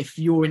you are. If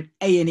you're in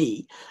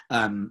A&E,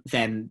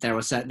 then there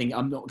are certain things.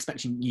 I'm not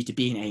expecting you to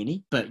be in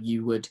A&E, but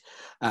you would,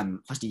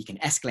 firstly, you can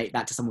escalate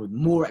that to someone with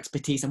more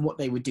expertise. And what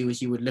they would do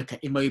is you would look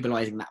at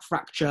immobilizing that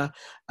fracture.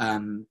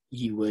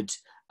 You would,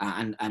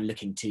 and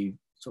looking to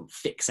sort of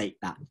fixate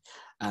that.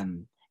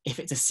 If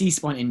it's a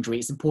C-spine injury,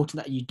 it's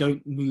important that you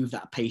don't move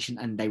that patient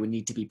and they would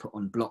need to be put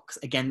on blocks.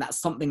 Again,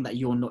 that's something that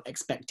you're not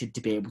expected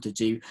to be able to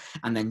do.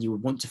 And then you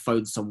would want to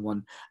phone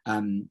someone,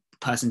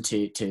 person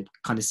to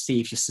kind of see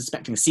if you're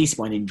suspecting a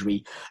C-spine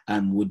injury,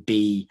 would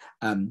be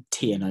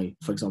TNO,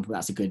 for example.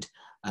 That's a good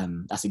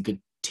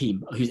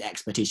team whose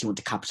expertise you want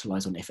to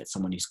capitalize on if it's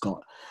someone who's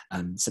got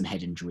some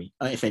head injury,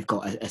 if they've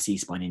got a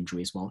C-spine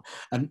injury as well.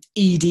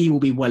 ED will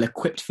be well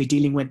equipped for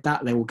dealing with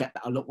that. They will get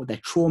that a lot with their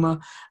trauma.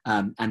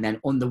 And then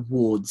on the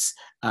wards,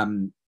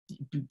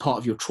 part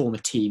of your trauma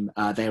team,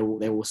 they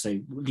also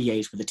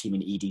liaise with the team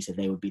in ED, so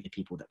they would be the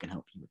people that can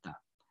help you with that.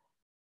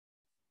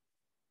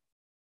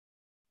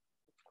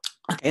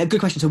 Okay, a good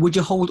question. So would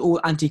you hold all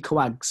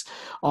anticoags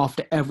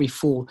after every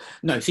fall?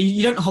 No, so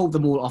you don't hold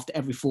them all after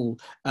every fall.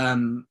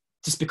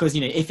 Just because,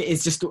 if it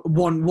is just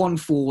one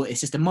fall, it's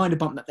just a minor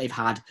bump that they've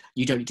had,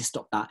 you don't need to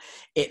stop that.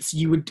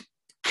 You would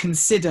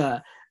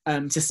consider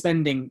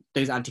suspending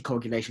those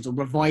anticoagulations or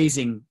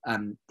revising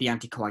the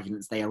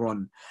anticoagulants they are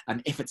on,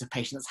 if it's a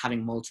patient that's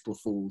having multiple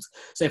falls.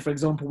 So, for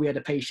example, we had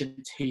a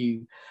patient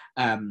who,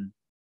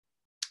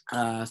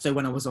 so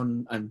when I was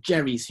on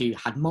Jerry's, who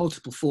had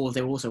multiple falls,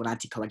 they were also on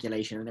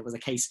anticoagulation, and it was a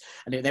case,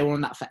 and they were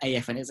on that for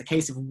AF, and it was a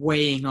case of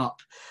weighing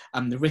up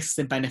the risks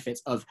and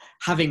benefits of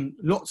having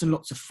lots and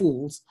lots of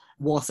falls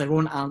whilst they're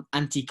on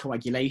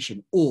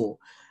anticoagulation, or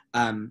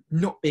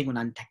not being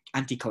on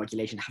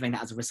anticoagulation, having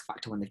that as a risk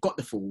factor when they've got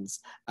the falls,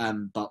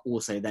 but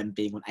also them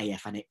being on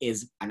AF and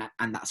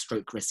that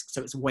stroke risk.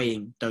 So it's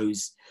weighing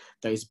those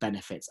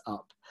benefits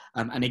up.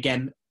 And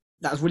again,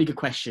 that's a really good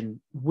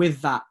question.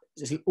 With that,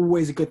 it's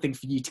always a good thing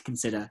for you to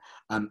consider,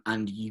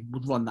 and you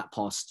would run that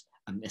past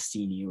a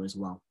senior as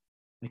well.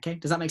 Okay,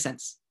 does that make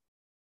sense?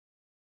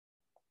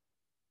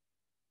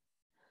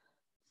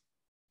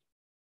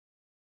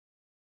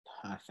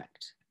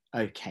 Perfect.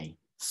 Okay,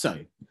 so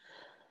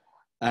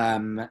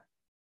cracking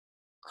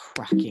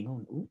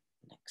on. Ooh,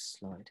 next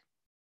slide.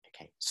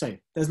 Okay, so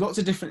there's lots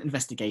of different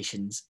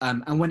investigations,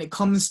 and when it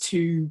comes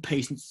to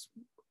patients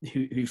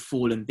who've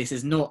fallen, this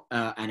is not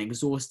an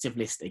exhaustive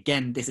list.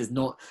 Again, this is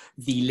not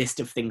the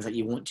list of things that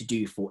you want to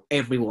do for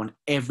everyone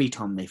every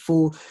time they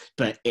fall,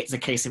 but it's a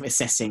case of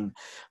assessing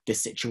the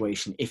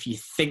situation. If you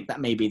think that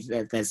maybe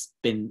there's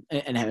been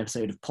an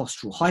episode of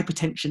postural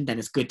hypertension, then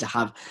it's good to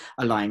have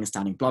a lying and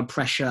standing blood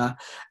pressure.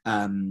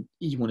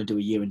 You want to do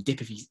a urine dip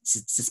if you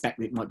suspect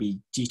that it might be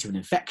due to an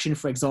infection,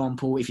 for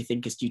example. If you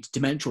think it's due to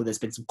dementia or there's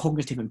been some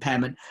cognitive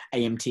impairment,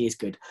 AMT is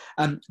good.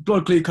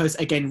 Blood glucose,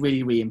 again,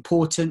 really, really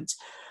important.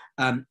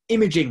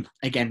 Imaging,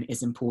 again,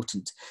 is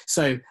important.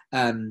 So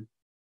I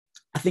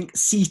think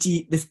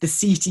the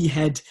CT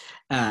head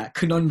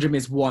conundrum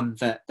is one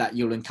that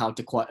you'll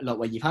encounter quite a lot,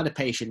 where you've had a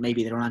patient,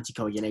 maybe they're on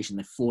anticoagulation,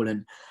 they've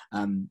fallen,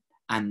 and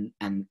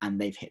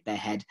they've hit their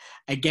head.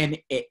 Again,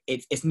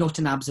 it's not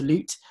an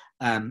absolute,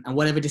 and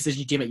whatever decision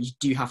you do make, you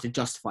do have to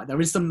justify it.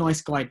 There is some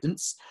nice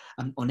guidance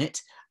on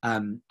it,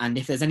 and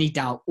if there's any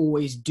doubt,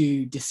 always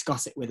do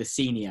discuss it with a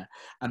senior.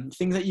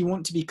 Things that you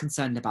want to be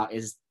concerned about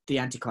is the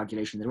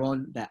anticoagulation they're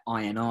on, their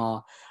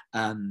INR.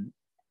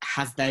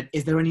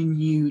 Is there any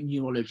new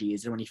neurology?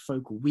 Is there any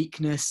focal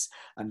weakness?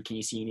 Can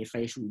you see any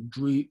facial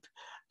droop?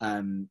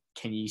 Can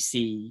you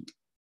see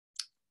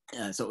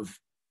sort of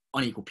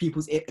unequal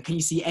pupils? Can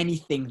you see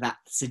anything that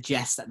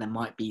suggests that there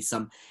might be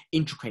some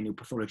intracranial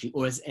pathology,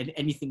 or has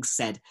anything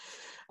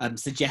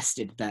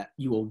suggested that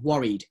you are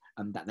worried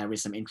that there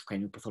is some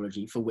intracranial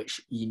pathology for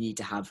which you need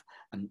to have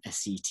a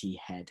CT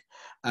head?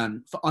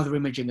 For other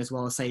imaging as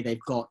well, say they've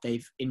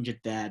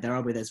injured their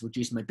elbow, there's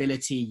reduced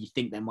mobility, you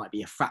think there might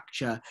be a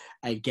fracture.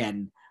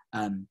 Again,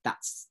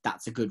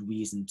 that's a good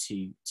reason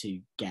to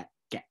get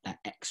that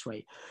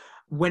X-ray.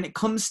 When it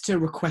comes to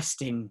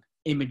requesting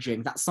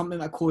imaging, that's something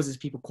that causes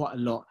people quite a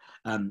lot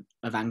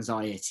of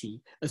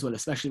anxiety as well,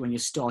 especially when you're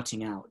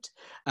starting out.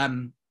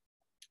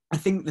 I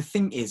think the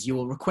thing is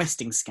you're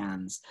requesting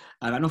scans,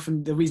 and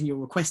often the reason you're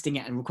requesting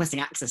it and requesting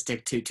access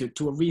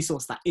to a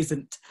resource that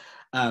isn't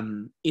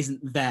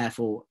there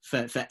for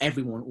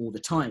everyone all the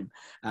time,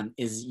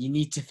 is you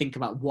need to think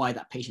about why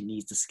that patient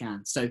needs the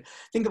scan. So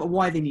think about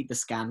why they need the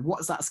scan.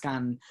 What's that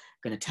scan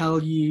going to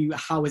tell you?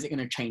 How is it going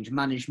to change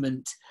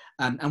management?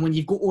 And when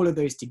you've got all of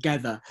those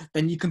together,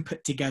 then you can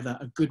put together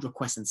a good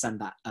request and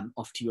send that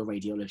off to your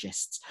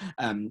radiologists.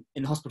 In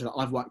the hospital that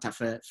I've worked at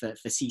for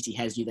CT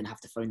HES, you then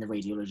have to phone the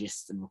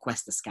radiologists and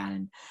request the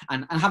scan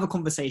and have a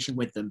conversation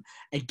with them,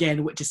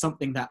 again, which is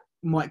something that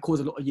might cause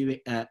a lot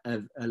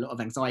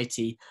of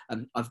anxiety.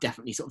 I've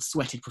definitely sort of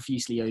sweated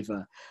profusely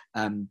over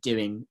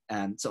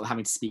sort of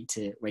having to speak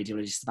to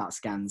radiologists about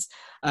scans.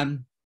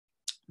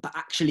 But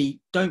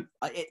actually,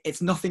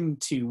 it's nothing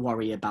to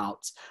worry about.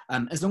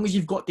 As long as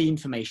you've got the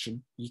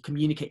information, you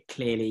communicate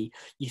clearly,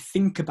 you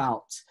think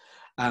about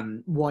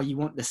why you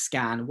want the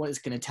scan, what it's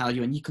going to tell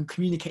you, and you can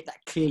communicate that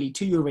clearly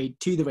to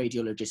the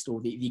radiologist or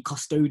the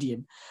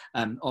custodian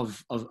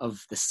of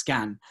the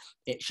scan,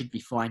 it should be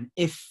fine.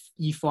 If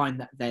you find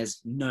that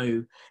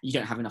you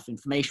don't have enough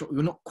information, or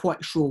you're not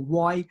quite sure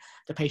why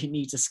the patient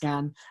needs a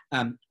scan,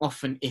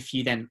 often if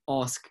you then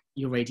ask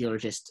your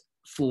radiologist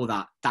for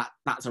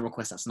that's a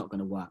request that's not going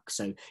to work.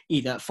 So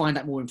either find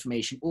out more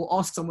information or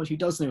ask someone who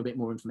does know a bit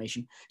more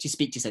information to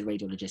speak to said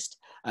radiologist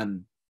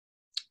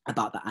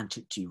about that and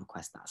to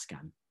request that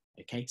scan.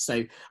 Okay,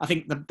 so I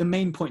think the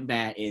main point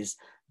there is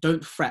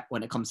don't fret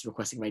when it comes to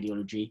requesting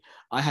radiology.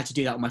 I had to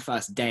do that on my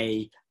first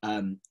day.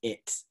 I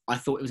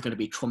thought it was going to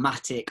be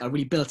traumatic. I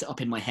really built it up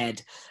in my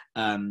head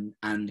and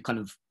kind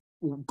of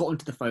got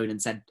onto the phone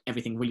and said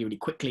everything really, really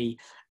quickly.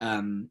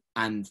 And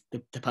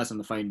the person on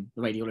the phone,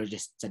 the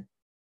radiologist, said,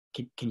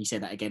 can you say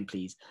that again,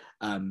 please?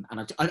 And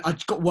I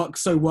got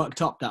so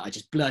worked up that I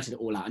just blurted it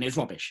all out, and it was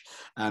rubbish.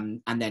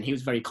 And then he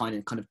was very kind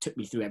and kind of took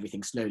me through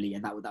everything slowly,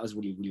 and that was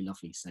really, really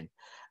lovely. So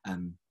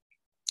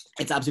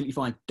it's absolutely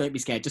fine. Don't be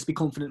scared. Just be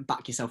confident,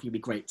 back yourself, you'll be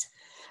great.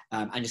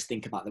 And just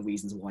think about the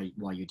reasons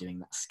why you're doing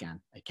that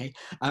scan, okay?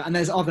 And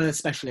there's other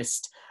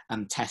specialist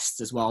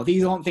tests as well.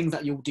 These aren't things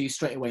that you'll do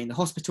straight away in the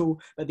hospital,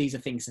 but these are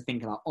things to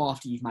think about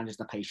after you've managed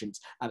the patient.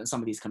 And some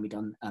of these can be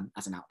done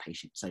as an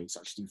outpatient, so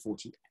such as doing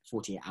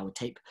 48-hour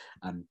tape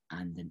and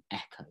an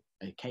echo,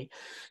 okay?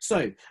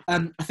 So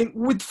I think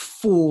with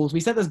falls, we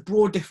said there's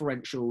broad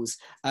differentials.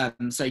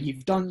 So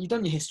you've done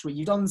your history,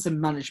 you've done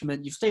some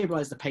management, you've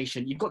stabilized the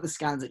patient, you've got the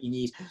scans that you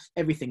need,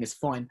 everything is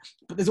fine.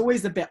 But there's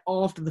always the bit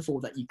after the fall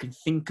that you can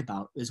think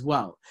about as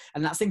well.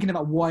 And that's thinking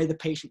about why the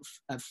patient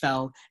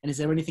fell, and is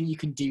there anything you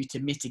can do to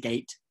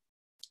mitigate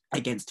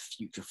against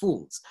future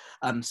falls.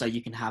 So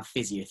you can have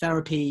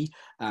physiotherapy,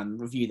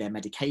 review their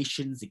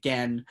medications,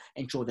 again,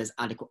 ensure there's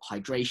adequate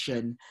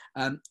hydration.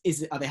 Are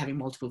they having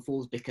multiple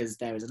falls because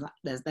there's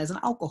an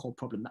alcohol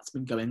problem that's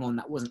been going on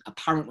that wasn't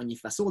apparent when you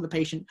first saw the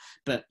patient,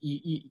 but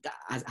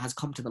that has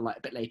come to the light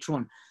a bit later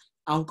on?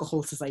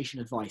 Alcohol cessation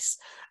advice.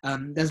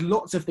 There's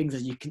lots of things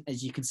as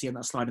you can see on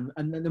that slide,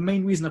 and the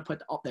main reason I put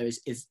that up there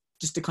is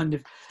just to kind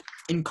of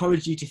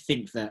encourage you to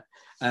think that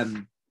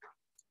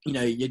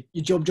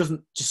your job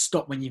doesn't just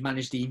stop when you've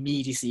managed the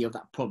immediacy of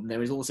that problem.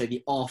 There is also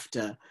the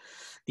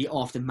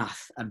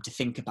aftermath to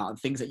think about, and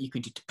things that you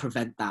can do to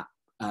prevent that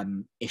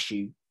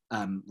issue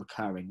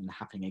recurring and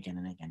happening again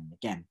and again and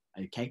again.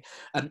 Okay.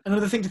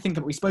 Another thing to think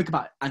about, we spoke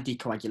about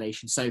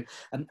anticoagulation. So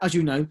as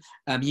you know,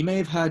 you may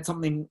have heard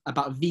something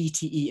about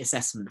VTE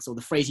assessments, or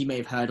the phrase you may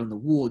have heard on the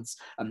wards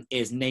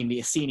is namely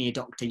a senior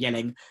doctor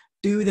yelling,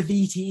 do the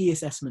VTE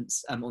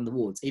assessments on the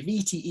wards. A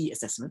VTE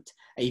assessment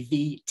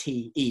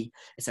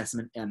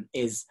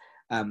is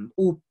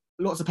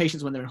lots of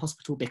patients when they're in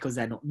hospital, because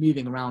they're not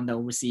moving around,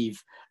 they'll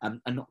receive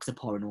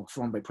enoxaparin or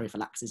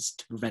thromboprophylaxis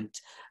to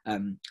prevent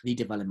the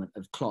development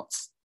of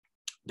clots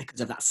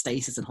because of that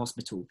stasis in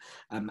hospital.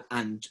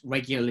 And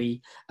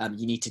regularly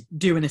you need to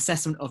do an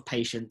assessment of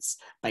patients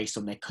based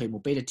on their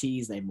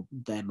comorbidities,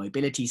 their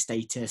mobility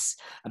status,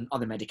 and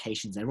other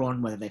medications they're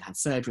on, whether they've had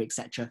surgery,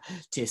 etc.,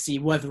 to see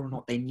whether or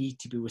not they need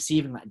to be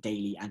receiving that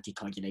daily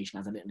anticoagulation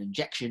as a little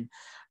injection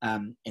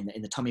in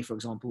the tummy, for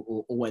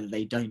example, or whether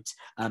they don't.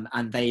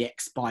 And they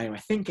expire, I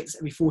think it's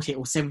every 48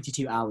 or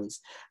 72 hours.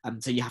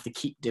 So you have to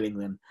keep doing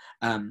them.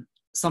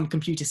 Some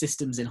computer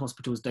systems in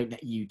hospitals don't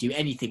let you do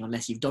anything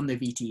unless you've done the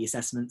VTE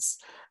assessments,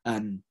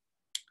 and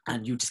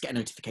you'll just get a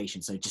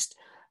notification. So just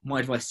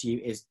my advice to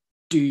you is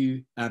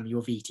do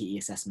your VTE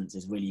assessments,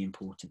 is really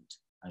important.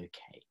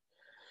 Okay.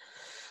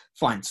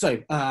 Fine.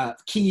 So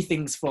key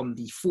things from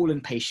the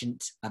fallen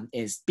patient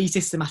is be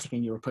systematic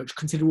in your approach,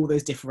 consider all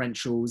those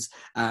differentials,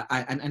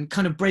 and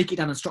kind of break it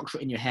down and structure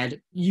it in your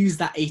head. Use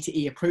that A to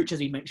E approach, as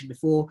we mentioned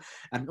before,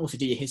 and also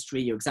do your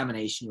history, your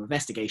examination, your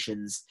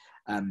investigations,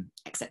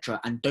 etc.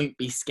 And don't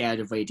be scared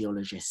of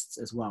radiologists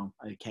as well.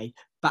 Okay.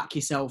 Back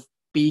yourself,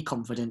 be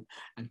confident,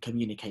 and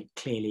communicate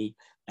clearly.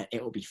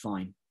 It will be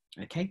fine.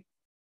 Okay.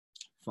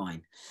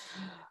 Fine.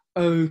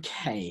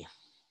 Okay.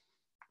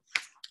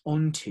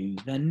 On to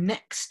the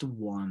next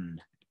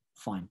one.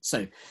 fine.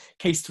 So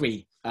case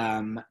 3,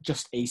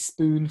 just a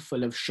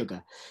spoonful of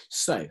sugar.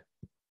 So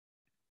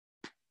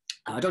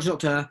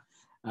doctor,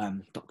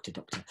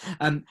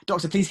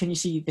 please can you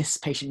see this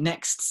patient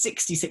next?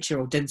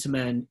 66-year-old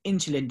gentleman,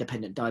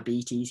 insulin-dependent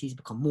diabetes. He's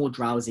become more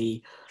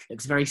drowsy,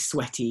 looks very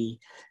sweaty,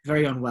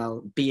 very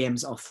unwell.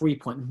 BMs are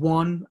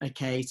 3.1.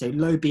 Okay, so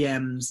low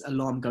BMs,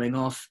 alarm going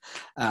off.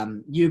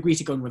 You agree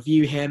to go and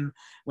review him.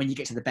 When you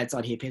get to the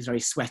bedside, he appears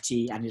very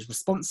sweaty and is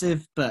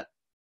responsive, but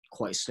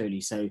quite slowly.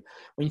 So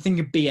when you think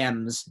of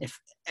BMs, if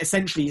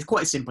essentially it's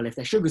quite simple. If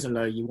their sugars are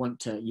low, you want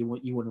to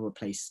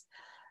replace.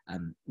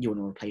 You want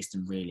to replace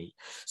them, really.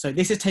 So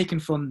this is taken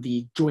from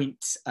the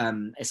joint,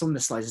 it's on the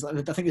slides, I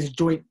think it's a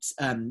joint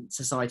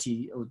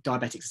society or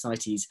diabetic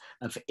societies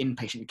for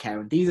inpatient care.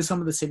 And these are some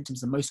of the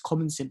symptoms, the most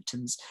common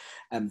symptoms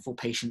for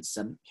patients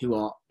who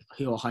are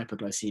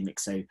hypoglycemic.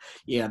 So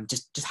yeah,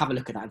 just have a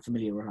look at that and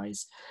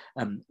familiarize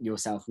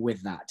yourself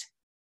with that.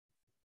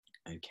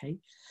 Okay.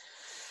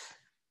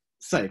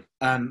 So,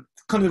 kind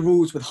of the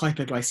rules with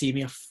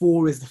hypoglycemia: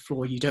 4 is the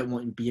floor. You don't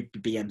want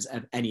BMs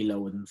any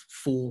lower than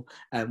 4.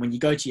 When you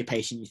go to your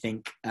patient, you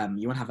think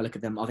you want to have a look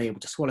at them. Are they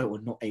able to swallow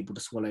or not able to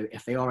swallow?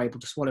 If they are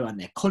able to swallow and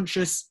they're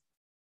conscious,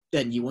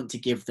 then you want to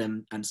give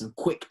them some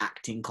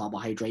quick-acting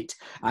carbohydrate,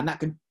 and that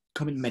can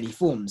come in many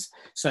forms.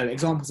 So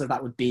examples of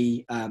that would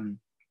be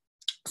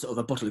sort of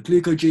a bottle of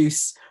glucose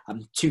juice,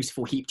 2 to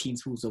 4 heaped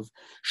teaspoons of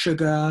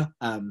sugar,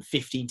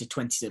 15 to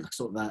 20, so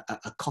sort of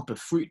a cup of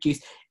fruit juice,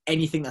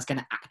 anything that's going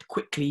to act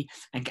quickly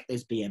and get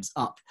those BMs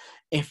up.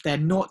 If they're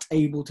not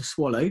able to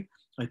swallow,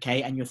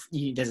 okay, and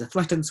there's a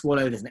threatened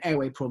swallow, there's an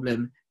airway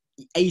problem,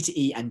 A to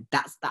E, and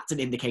that's an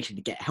indication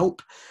to get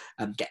help.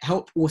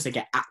 Also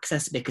get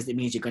access, because it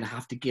means you're going to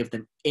have to give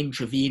them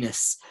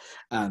intravenous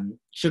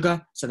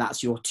sugar. So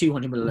that's your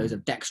 200 milliliters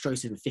of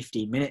dextrose over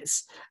 15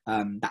 minutes.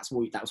 That's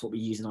what we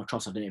use in our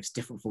trust. I don't know if it's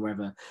different for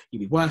wherever you'll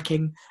be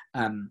working.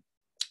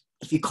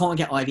 If you can't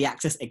get IV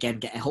access, again,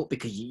 get help,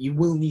 because you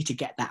will need to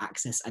get that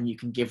access, and you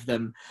can give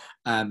them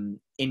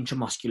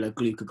intramuscular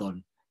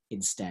glucagon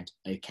instead.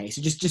 Okay,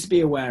 so just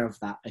be aware of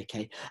that.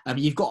 Okay,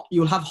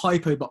 you'll have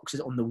hypo boxes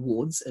on the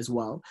wards as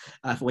well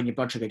for when your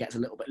blood sugar gets a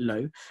little bit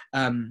low.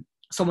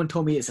 Someone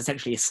told me it's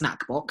essentially a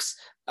snack box.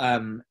 I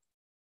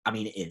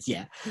mean, it is,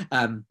 yeah,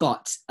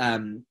 but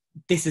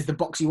this is the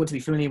box you want to be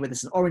familiar with.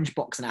 It's an orange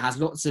box, and it has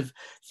lots of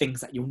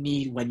things that you'll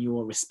need when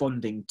you're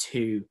responding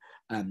to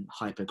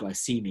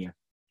hypoglycemia.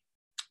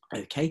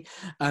 Okay,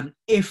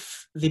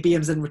 if the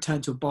BMs then return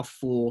to above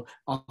 4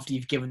 after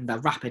you've given the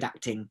rapid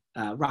acting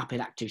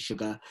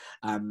sugar,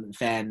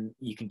 then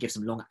you can give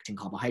some long acting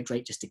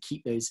carbohydrate just to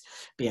keep those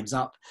BMs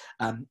up.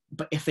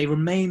 But if they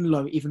remain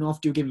low even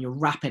after you're giving your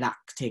rapid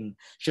acting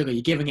sugar,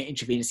 you're giving it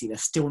intravenously, they're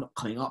still not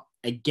coming up,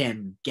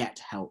 again, get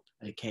help.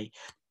 Okay,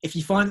 if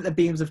you find that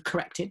the BMs have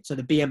corrected, so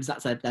the BMs,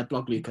 that's their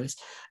blood glucose,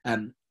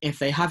 if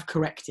they have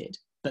corrected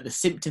but the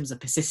symptoms are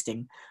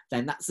persisting,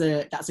 then that's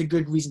a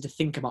good reason to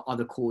think about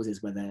other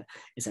causes. Whether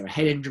is there a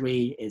head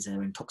injury, is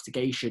there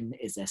intoxication,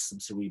 is there some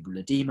cerebral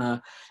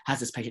edema, has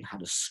this patient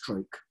had a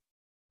stroke?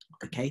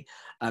 Okay,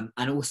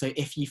 and also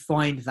if you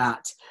find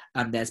that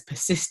there's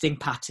persisting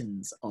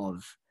patterns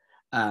of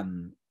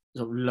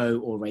sort of low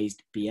or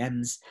raised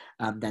BMs,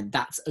 then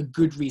that's a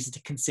good reason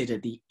to consider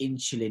the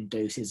insulin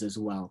doses as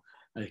well.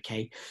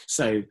 Okay,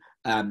 so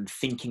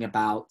thinking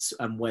about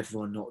whether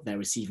or not they're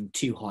receiving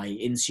too high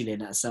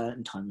insulin at a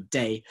certain time of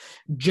day.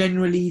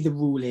 Generally, the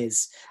rule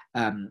is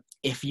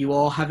if you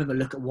are having a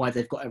look at why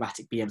they've got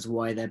erratic BMs,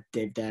 why their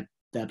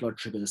blood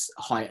sugars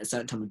high at a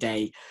certain time of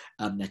day,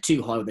 they're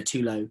too high or they're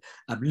too low,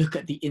 look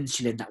at the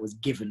insulin that was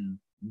given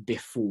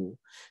before.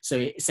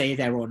 So say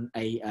they're on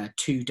a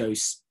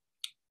 2-dose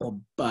or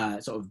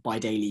sort of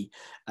bidaily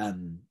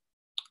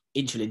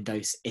insulin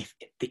dose. If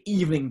the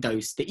evening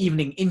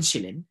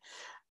insulin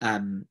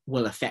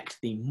will affect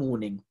the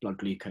morning blood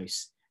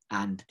glucose,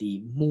 and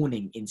the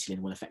morning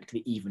insulin will affect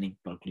the evening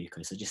blood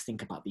glucose. So just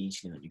think about the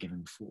insulin that you're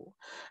given before.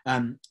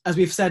 As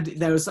we've said,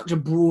 there is such a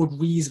broad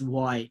reason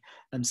why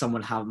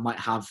someone might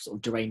have sort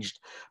of deranged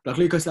blood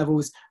glucose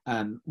levels,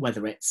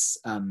 whether it's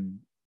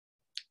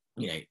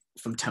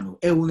from terminal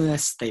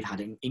illness, they've had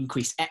an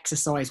increased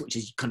exercise, which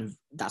is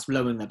that's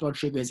lowering their blood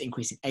sugars,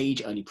 increasing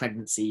age, early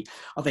pregnancy.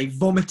 Are they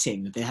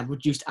vomiting? They have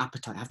reduced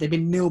appetite? Have they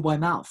been nil by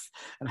mouth?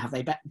 And have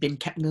they been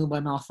kept nil by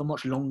mouth for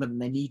much longer than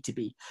they need to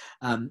be?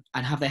 And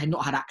have they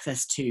not had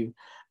access to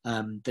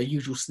the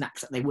usual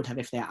snacks that they would have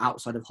if they're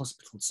outside of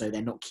hospital? So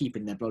they're not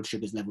keeping their blood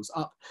sugars levels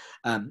up,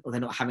 or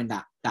they're not having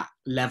that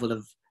level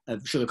of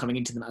sugar coming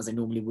into them as they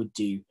normally would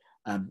do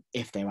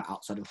if they were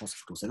outside of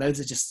hospital. So those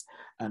are just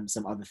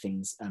some other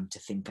things to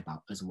think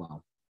about as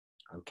well.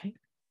 Okay,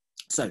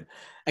 so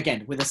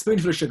again, with a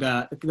spoonful of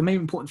sugar, the main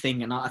important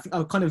thing, and I think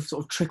I'll kind of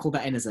sort of trickle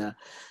that in as a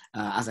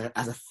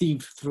theme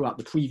throughout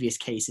the previous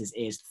cases,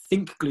 is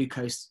think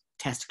glucose,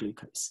 test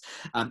glucose,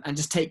 and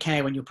just take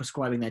care when you're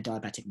prescribing their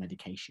diabetic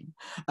medication.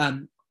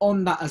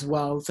 On that as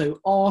well, so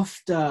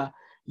after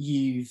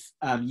you've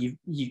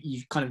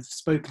kind of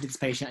spoken to this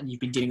patient and you've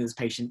been dealing with this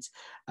patient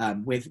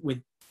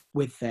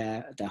with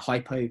their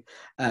hypo,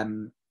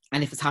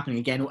 and if it's happening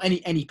again, or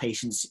any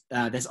patients,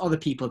 there's other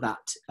people that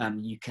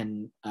you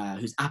can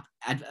whose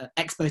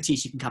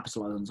expertise you can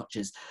capitalize on, such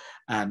as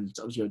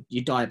sort of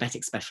your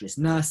diabetic specialist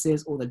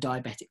nurses or the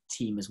diabetic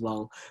team as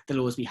well. They'll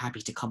always be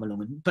happy to come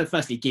along and, but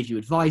firstly, give you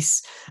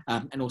advice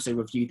and also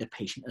review the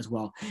patient as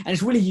well. And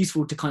it's really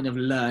useful to kind of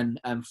learn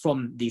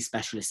from these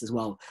specialists as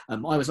well. I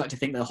always like to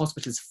think that the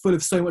hospital is full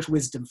of so much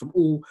wisdom from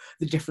all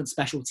the different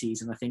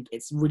specialties, and I think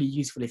it's really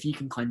useful if you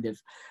can kind of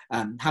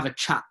have a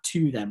chat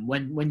to them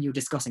when you're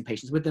discussing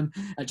patients with them,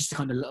 just to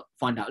kind of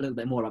find out a little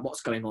bit more about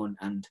what's going on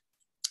and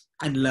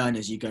learn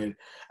as you go,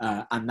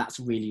 and that's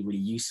really, really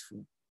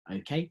useful.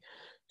 Okay,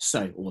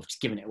 so, or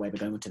just giving it away, but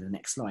going on to the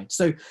next slide.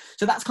 So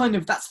that's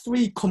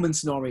 3 common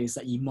scenarios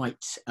that you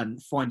might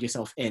find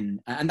yourself in,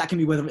 and that can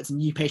be whether it's a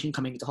new patient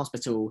coming into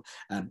hospital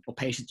or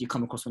patients you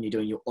come across when you're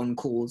doing your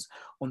on-calls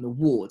on the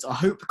wards. I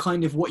hope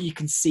kind of what you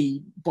can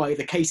see by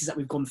the cases that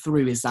we've gone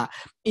through is that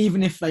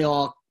even if they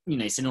are, you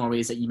know,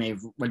 scenarios that you may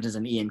have read as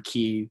an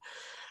EMQ,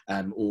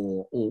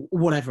 or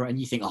whatever, and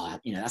you think, oh,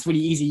 you know, that's really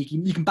easy,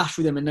 you can bash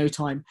through them in no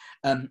time.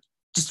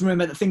 Just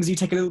remember that things do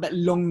take a little bit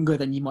longer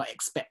than you might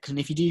expect. And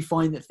if you do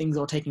find that things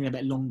are taking a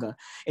bit longer,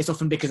 it's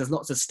often because there's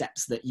lots of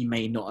steps that you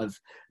may not have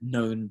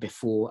known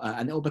before,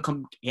 and it will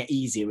get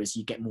easier as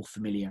you get more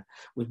familiar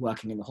with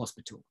working in the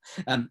hospital.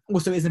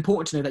 Also, it's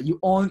important to know that you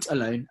aren't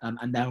alone,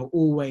 and there are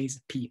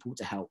always people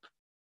to help.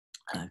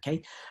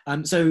 Okay,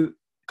 so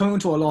coming on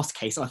to our last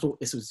case, I thought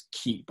this was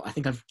cute, but I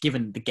think I've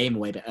given the game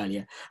away a bit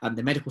earlier.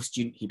 The medical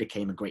student who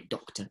became a great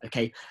doctor,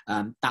 okay?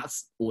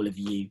 That's all of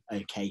you,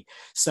 okay?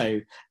 So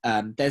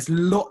there's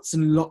lots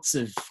and lots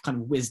of kind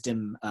of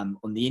wisdom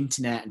on the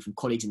internet and from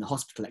colleagues in the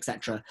hospital,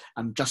 etc.,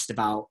 just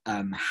about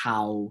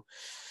how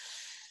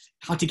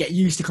to get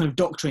used to kind of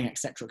doctoring,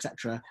 etc.,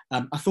 etc.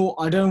 I thought,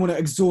 I don't want to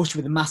exhaust you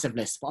with a massive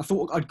list, but I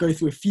thought I'd go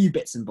through a few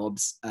bits and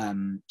bobs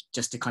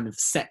just to kind of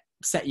set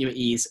you at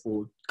ease,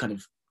 or kind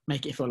of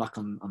make it feel like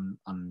I'm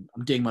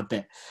doing my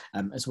bit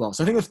as well.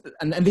 So I think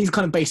and these are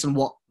kind of based on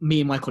what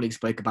me and my colleagues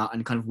spoke about,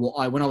 and kind of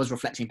what when I was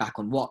reflecting back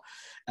on what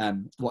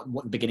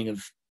the beginning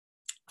of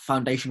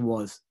foundation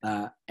was,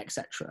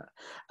 etc.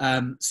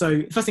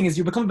 So first thing is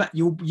you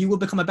will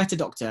become a better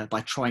doctor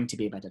by trying to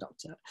be a better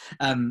doctor.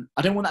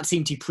 I don't want that to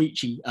seem too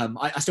preachy.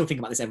 I still think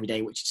about this every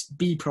day, which is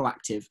be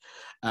proactive,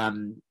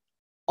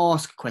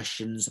 ask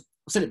questions.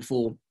 I've said it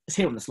before, it's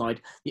here on the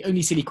slide. The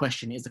only silly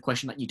question is the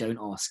question that you don't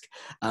ask.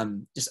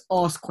 Just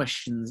ask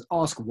questions,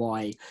 ask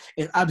why.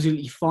 It's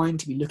absolutely fine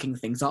to be looking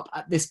things up.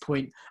 At this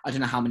point, I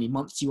don't know how many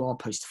months you are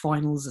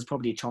post-finals. There's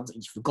probably a chance that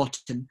you've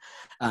forgotten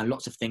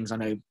lots of things. I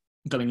know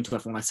going into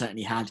everyone I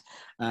certainly had.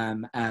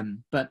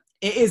 But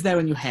it is there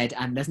in your head,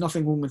 and there's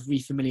nothing wrong with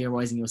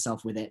refamiliarizing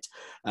yourself with it.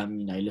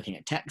 You know, looking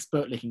at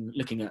textbook,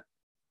 looking at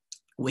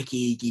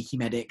Wiki, Geeky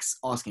Medics,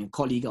 asking a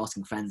colleague,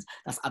 asking friends,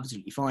 that's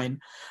absolutely fine.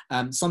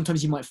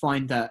 Sometimes you might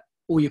find that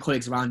all your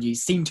colleagues around you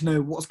seem to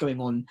know what's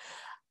going on.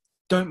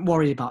 Don't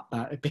worry about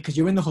that, because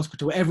you're in the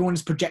hospital. Everyone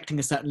is projecting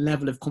a certain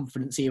level of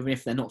confidence, even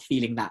if they're not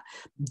feeling that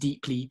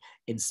deeply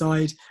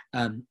inside.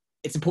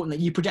 It's important that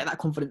you project that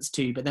confidence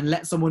too, but then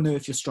let someone know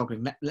if you're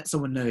struggling. Let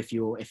someone know if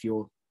you're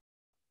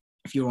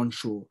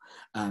unsure,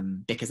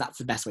 because that's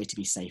the best way to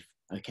be safe.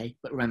 Okay,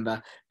 but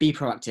remember, be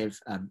proactive,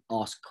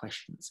 ask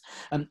questions,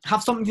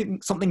 have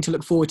something to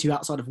look forward to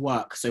outside of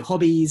work. So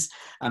hobbies,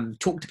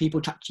 talk to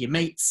people, chat to your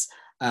mates.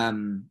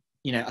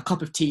 You know, a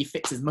cup of tea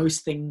fixes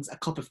most things. A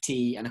cup of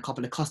tea and a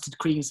couple of custard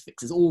creams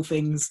fixes all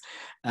things.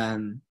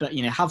 But,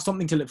 you know, have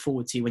something to look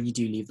forward to when you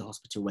do leave the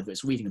hospital, whether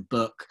it's reading a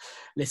book,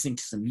 listening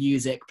to some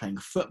music, playing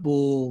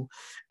football,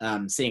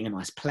 seeing a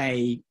nice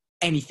play,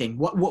 anything,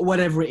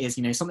 whatever it is,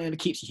 you know, something that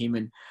keeps you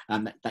human,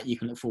 that you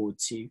can look forward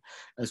to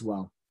as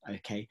well.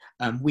 Okay,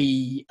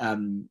 we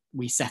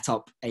set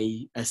up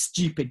a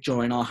stupid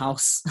jar in our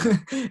house,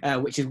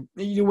 which is,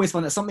 you always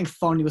find that something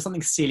funny or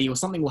something silly or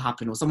something will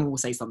happen, or someone will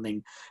say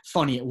something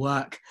funny at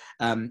work,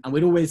 and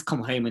we'd always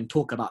come home and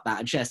talk about that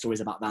and share stories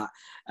about that.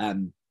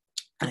 And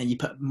then you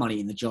put money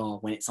in the jar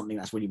when it's something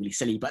that's really, really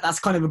silly. But that's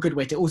kind of a good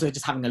way to also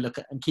just having a look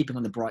at and keeping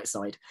on the bright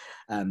side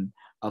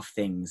of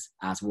things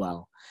as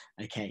well.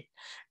 Okay,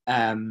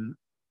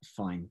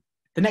 fine.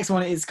 The next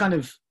one is kind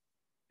of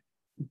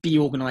be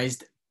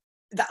organized.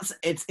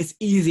 It's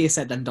easier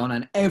said than done,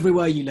 and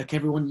everywhere you look,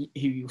 everyone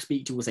who you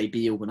speak to will say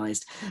be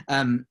organized.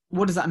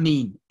 What does that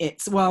mean?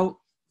 It's, well,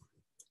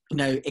 you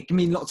know, it can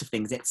mean lots of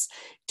things. It's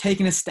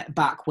taking a step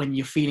back when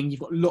you're feeling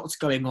you've got lots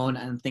going on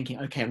and thinking,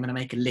 okay, I'm going to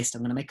make a list.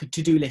 I'm going to make a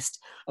to-do list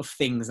of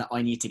things that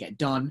I need to get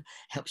done.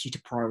 Helps you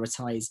to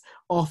prioritize.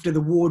 After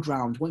the ward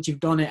round, once you've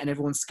done it and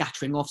everyone's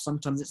scattering off,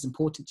 sometimes it's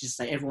important to just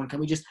say, everyone, can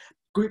we just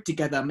group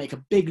together, make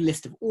a big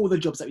list of all the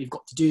jobs that we've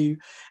got to do,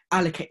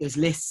 allocate those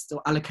lists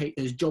or allocate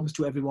those jobs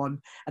to everyone,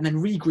 and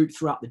then regroup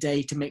throughout the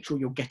day to make sure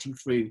you're getting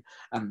through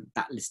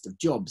that list of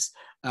jobs.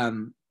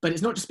 But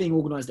it's not just being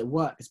organised at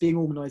work, it's being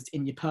organised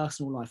in your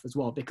personal life as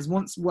well, because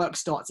once work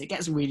starts, it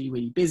gets really,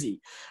 really busy.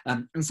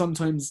 And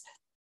sometimes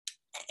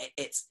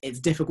it's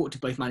difficult to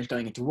both manage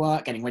going into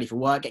work, getting ready for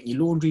work, getting your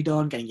laundry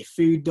done, getting your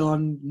food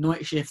done,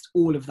 night shifts,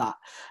 all of that.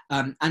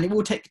 And it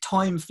will take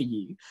time for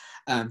you,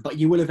 but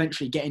you will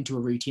eventually get into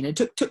a routine. It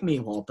took me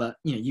a while, but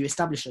you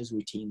establish those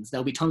routines.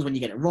 There'll be times when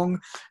you get it wrong,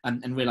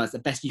 and realize the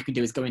best you can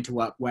do is go into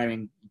work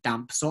wearing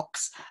damp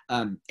socks.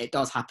 It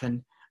does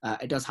happen.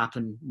 It does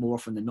happen more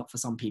often than not for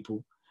some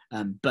people,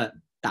 but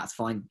that's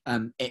fine.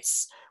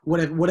 It's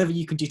whatever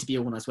you can do to be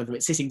organized, whether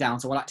it's sitting down.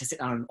 So I like to sit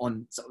down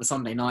on sort of a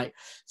Sunday night,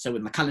 so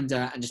with my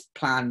calendar, and just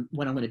plan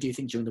when I'm going to do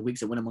things during the week.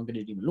 So when am I going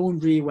to do my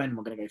laundry, when am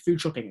I going to go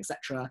food shopping,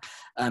 etc.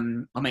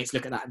 My mates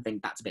look at that and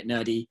think that's a bit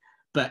nerdy,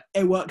 but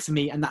it works for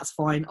me, and that's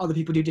fine. Other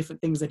people do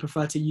different things. They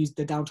prefer to use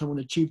the downtime on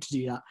the tube to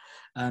do that,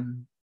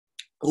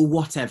 or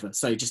whatever.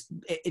 So just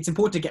it's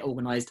important to get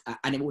organized,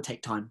 and it will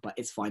take time, but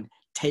it's fine.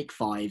 Take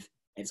 5,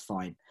 it's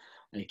fine.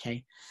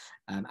 Okay,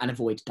 and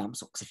avoid damp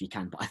socks if you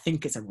can, but I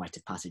think it's a rite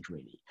of passage,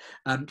 really.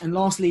 And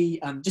lastly,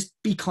 just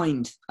be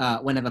kind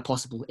whenever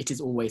possible. It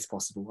is always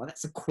possible. Well,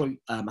 that's a quote.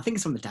 I think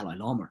it's from the Dalai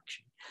Lama,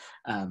 actually,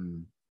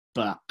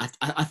 but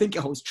I think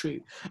it holds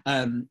true.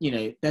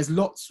 There's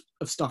lots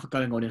of stuff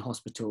going on in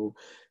hospital.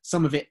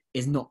 Some of it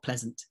is not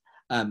pleasant,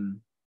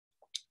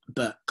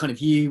 but kind of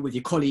you with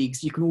your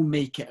colleagues, you can all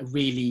make it a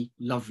really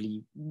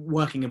lovely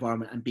working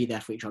environment and be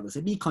there for each other.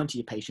 So be kind to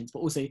your patients,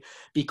 but also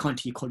be kind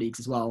to your colleagues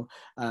as well.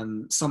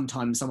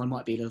 Sometimes someone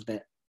might be a little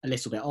bit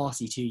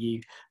arsey to you.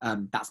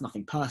 That's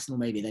nothing personal.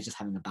 Maybe they're just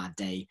having a bad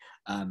day.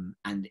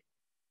 And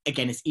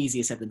again, it's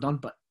easier said than done,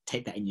 but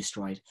take that in your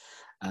stride.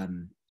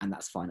 And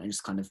that's fine. And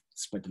just kind of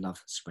spread the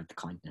love, spread the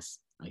kindness.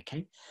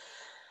 Okay.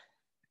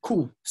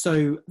 Cool.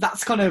 So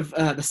that's kind of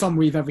the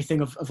summary of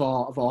everything of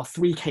our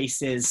 3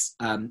 cases,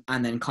 and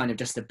then kind of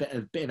just a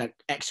bit of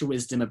extra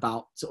wisdom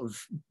about sort of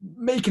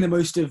making the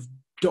most of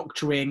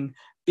doctoring,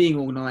 being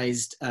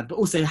organised, but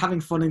also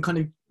having fun and kind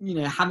of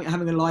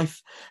having a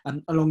life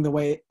along the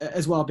way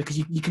as well, because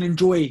you can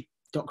enjoy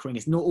doctoring.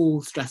 It's not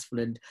all stressful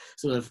and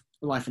sort of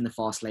life in the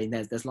fast lane.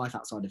 There's life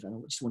outside of it.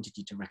 I just wanted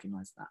you to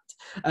recognise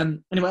that.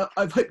 Anyway,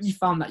 I hope you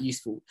found that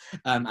useful,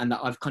 and that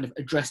I've kind of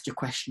addressed your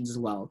questions as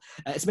well.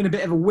 It's been a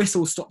bit of a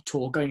whistle-stop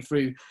tour going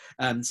through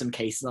some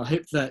cases. I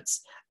hope that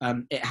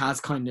it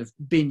has kind of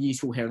been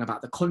useful hearing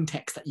about the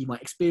context that you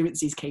might experience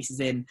these cases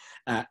in,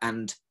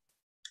 and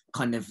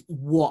kind of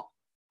what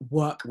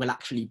work will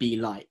actually be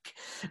like.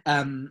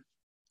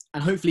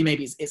 And hopefully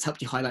maybe it's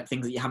helped you highlight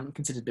things that you haven't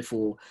considered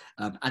before,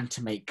 and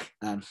to make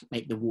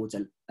the wards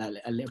a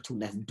little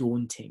less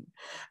daunting.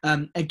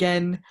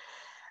 Again,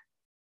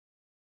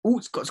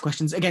 it's got some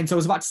questions again. So I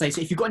was about to say,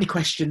 so if you've got any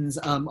questions,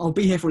 I'll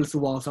be here for a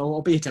little while. So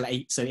I'll be here till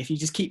 8. So if you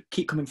just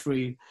keep coming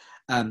through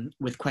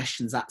with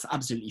questions, that's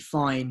absolutely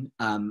fine.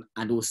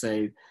 And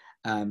also,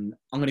 I'm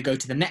going to go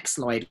to the next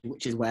slide,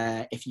 which is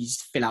where if you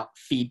just fill out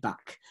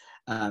feedback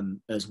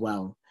as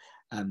well.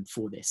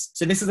 For this.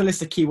 So this is a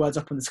list of keywords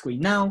up on the screen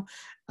now.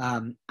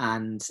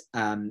 And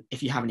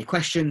if you have any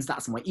questions,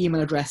 that's my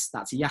email address.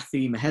 That's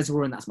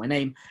Maheswaran, that's my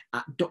name,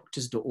 at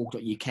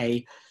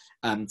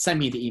doctors.org.uk. Send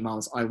me the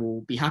emails. I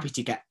will be happy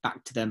to get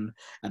back to them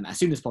as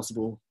soon as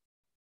possible.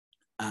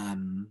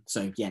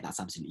 So yeah, that's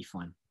absolutely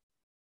fine.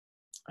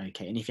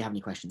 Okay, and if you have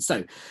any questions.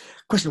 So,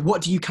 question,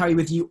 what do you carry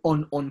with you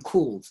on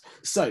calls?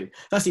 So,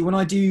 firstly, when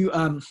I do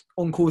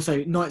on call,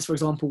 so nights, for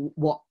example,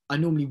 what I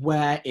normally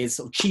wear is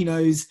sort of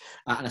chinos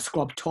and a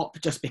scrub top,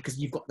 just because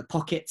you've got the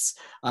pockets.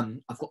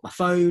 I've got my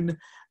phone.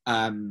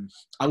 I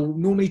will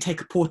normally take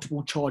a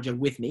portable charger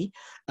with me,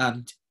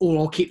 or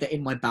I'll keep that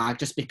in my bag,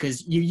 just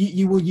because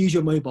you will use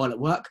your mobile at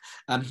work,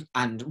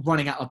 and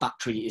running out of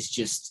battery is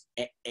just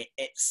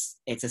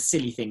it's a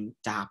silly thing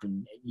to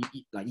happen,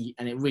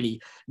 and it really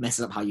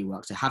messes up how you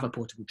work. So have a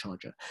portable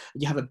charger.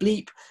 You have a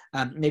bleep,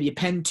 maybe a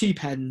pen, 2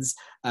 pens,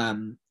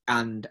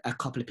 and a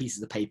couple of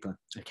pieces of paper.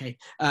 Okay,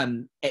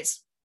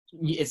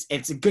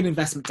 it's a good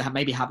investment to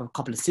maybe have a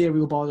couple of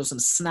cereal bars or some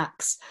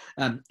snacks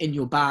in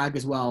your bag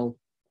as well.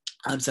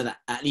 So that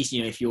at least,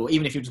 even if you're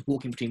just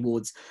walking between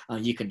wards,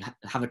 you can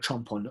have a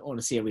chomp on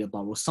a cereal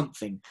bar or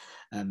something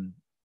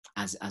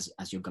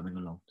as you're going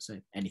along. So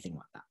anything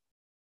like that.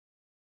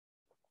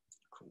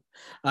 Cool.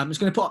 I'm just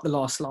going to put up the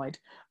last slide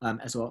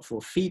as well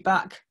for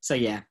feedback. So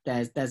yeah,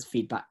 there's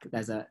feedback.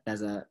 There's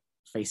a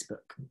Facebook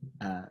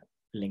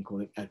link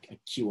or a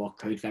QR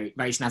code, very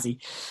very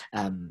snazzy,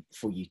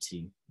 for you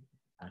to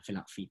fill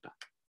out feedback.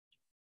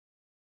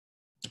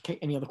 Okay.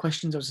 Any other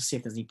questions? I'll just see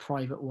if there's any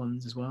private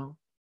ones as well.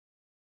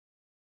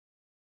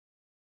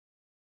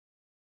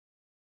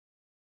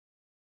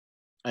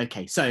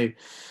 Okay, so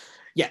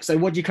yeah, so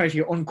what do you carry for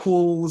your on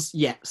calls?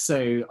 Yeah,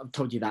 so I've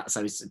told you that.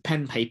 So it's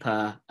pen,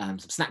 paper, some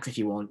snacks if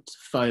you want,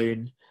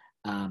 phone,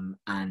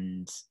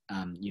 and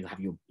you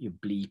have your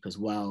bleep as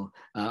well.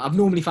 I've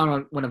normally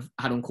found when I've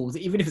had on calls,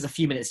 even if it's a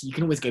few minutes, you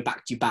can always go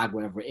back to your bag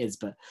wherever it is,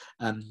 but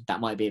that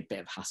might be a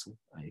bit of hassle.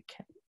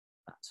 Okay,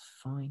 that's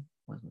fine.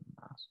 Where's my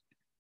mouse?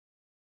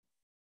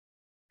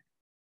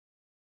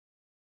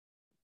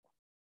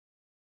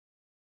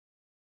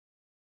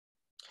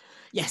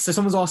 Yes. So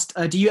someone's asked,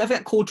 do you ever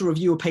get called to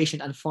review a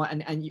patient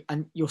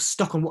and you're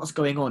stuck on what's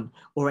going on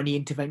or any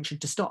intervention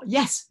to start?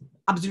 Yes,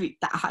 absolutely.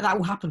 That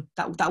will happen.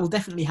 That will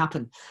definitely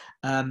happen.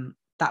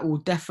 That will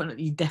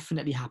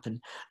definitely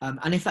happen.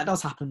 And if that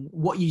does happen,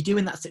 what you do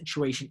in that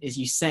situation is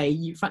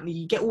frankly,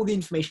 you get all the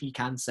information you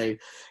can. So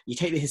you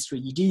take the history,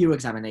 you do your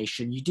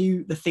examination, you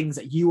do the things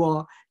that you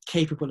are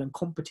capable and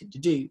competent to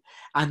do,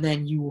 and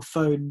then you will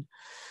phone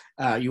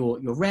your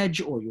reg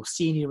or your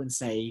senior and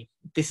say,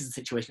 this is the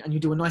situation, and you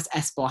do a nice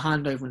S-bar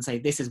handover and say,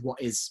 this is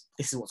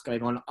what's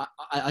going on.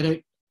 I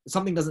don't,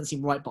 something doesn't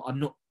seem right, but I'm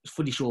not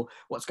fully sure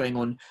what's going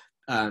on.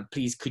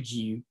 Please, could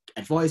you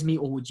advise me,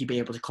 or would you be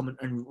able to comment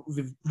and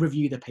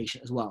review the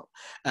patient as well?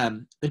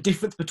 The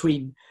difference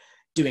between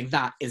doing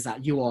that is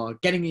that you are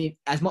getting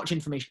as much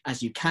information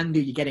as you can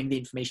do. You're getting the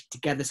information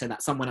together so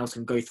that someone else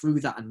can go through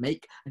that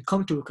and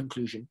come to a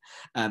conclusion.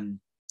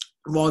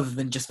 Rather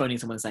than just phoning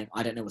someone and saying,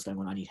 I don't know what's going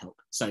on, I need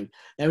help. So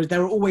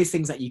there are always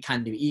things that you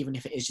can do, even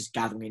if it is just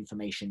gathering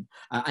information.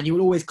 And you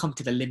will always come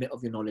to the limit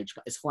of your knowledge,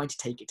 but it's fine to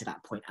take it to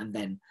that point and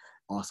then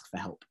ask for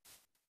help.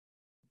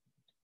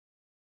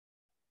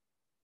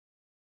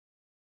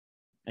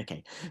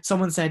 Okay,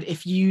 someone said,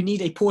 if you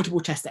need a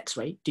portable chest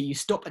x-ray, do you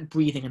stop at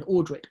breathing and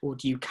order it, or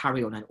do you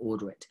carry on and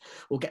order it,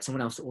 or get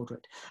someone else to order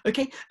it?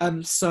 Okay,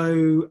 I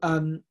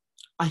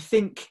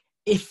think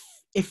if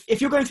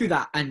you're going through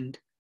that, and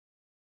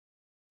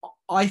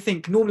I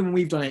think normally when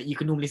we've done it, you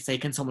can normally say,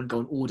 can someone go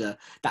and order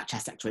that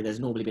chest x-ray?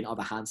 There's normally been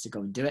other hands to go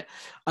and do it.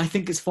 I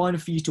think it's fine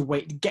for you to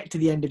wait to get to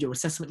the end of your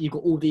assessment. You've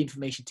got all the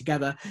information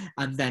together,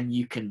 and then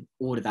you can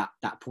order that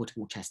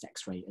portable chest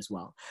x-ray as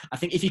well. I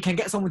think if you can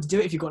get someone to do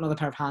it, if you've got another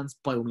pair of hands,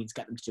 by all means,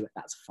 get them to do it.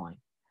 That's fine.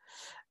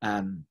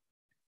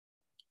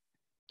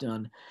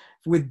 Done.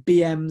 With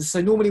BMs,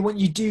 so normally when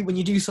you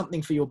do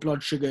something for your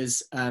blood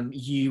sugars,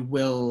 you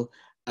will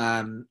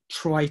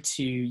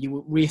you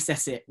will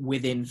reassess it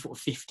within sort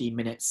of 15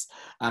 minutes,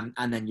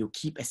 and then you'll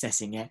keep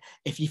assessing it.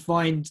 If you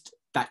find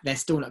that they're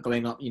still not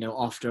going up,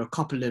 after a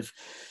couple of,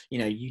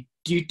 you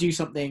do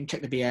something,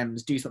 check the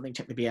BMs, do something,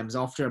 check the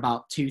BMs. After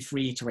about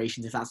 2-3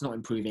 iterations, if that's not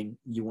improving,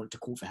 you want to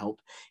call for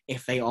help.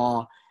 If they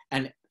are,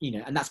 and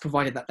that's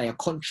provided that they are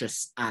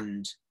conscious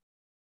and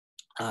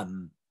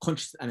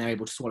they're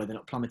able to swallow, they're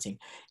not plummeting.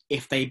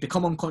 If they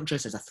become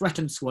unconscious, there's a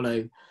threatened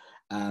swallow,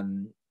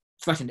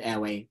 threatened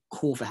airway,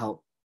 call for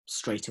help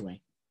straight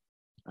away.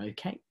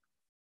 Okay.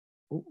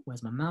 Oh,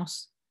 where's my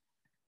mouse?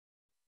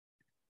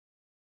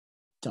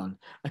 Done.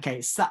 Okay,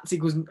 SATs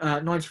equals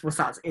 94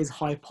 SATs is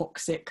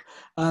hypoxic.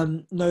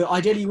 No,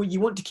 ideally you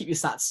want to keep your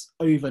SATs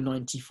over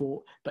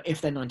 94, but if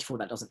they're 94,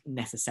 that doesn't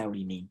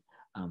necessarily mean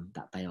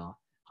that they are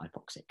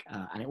hypoxic.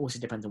 And it also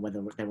depends on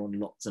whether they're on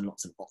lots and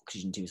lots of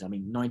oxygen too. So I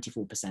mean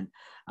 94%,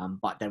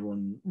 but they're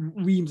on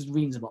reams and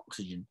reams of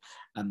oxygen,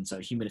 so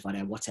humidified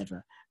air,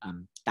 whatever,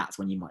 that's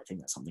when you might think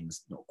that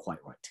something's not quite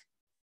right.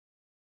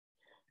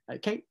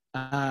 Okay,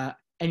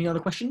 any other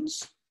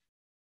questions?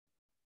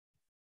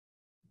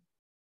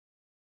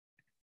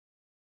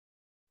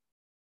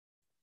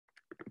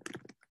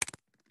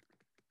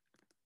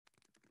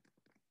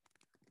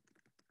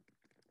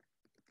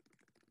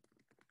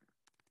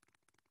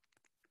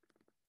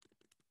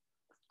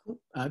 Cool.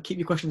 Keep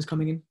your questions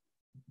coming in.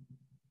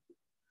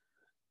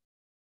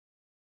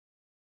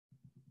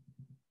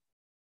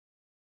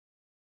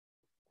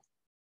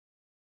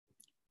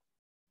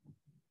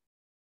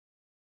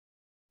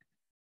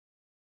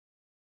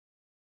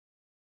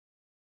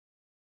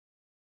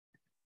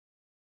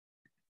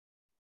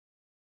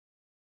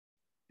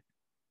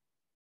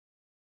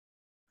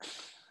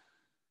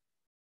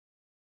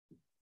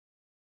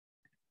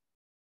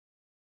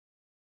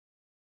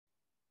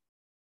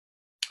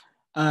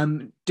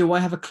 Do I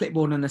have a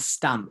clipboard and a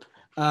stamp?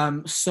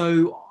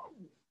 So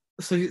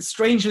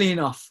strangely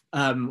enough,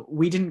 I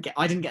didn't get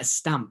a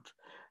stamp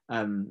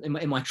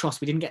in my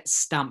trust. We didn't get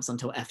stamps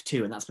until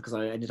F2, and that's because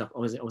I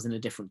was in a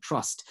different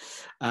trust.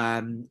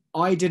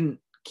 I didn't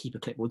keep a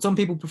clipboard. Some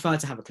people prefer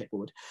to have a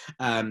clipboard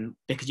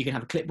because you can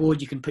have a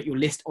clipboard, you can put your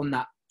list on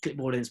that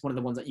clipboard, and it's one of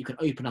the ones that you can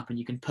open up and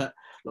you can put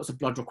lots of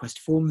blood request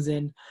forms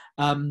in.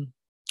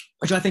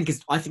 Which I think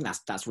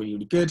that's really,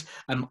 really good.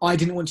 I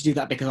didn't want to do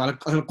that because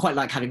I quite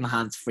like having my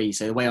hands free.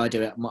 So the way I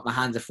do it, my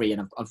hands are free,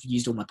 and I've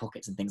used all my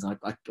pockets and things. I've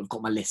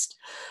got my list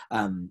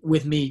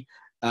with me.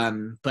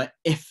 But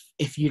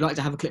if you like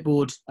to have a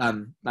clipboard,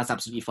 that's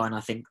absolutely fine. I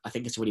think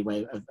it's a really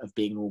way of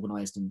being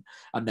organised. And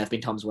there have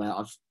been times where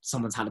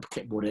someone's had a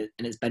clipboard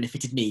and it's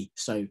benefited me.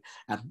 So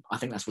I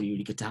think that's really,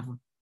 really good to have one,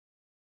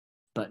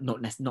 but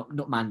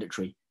not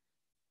mandatory.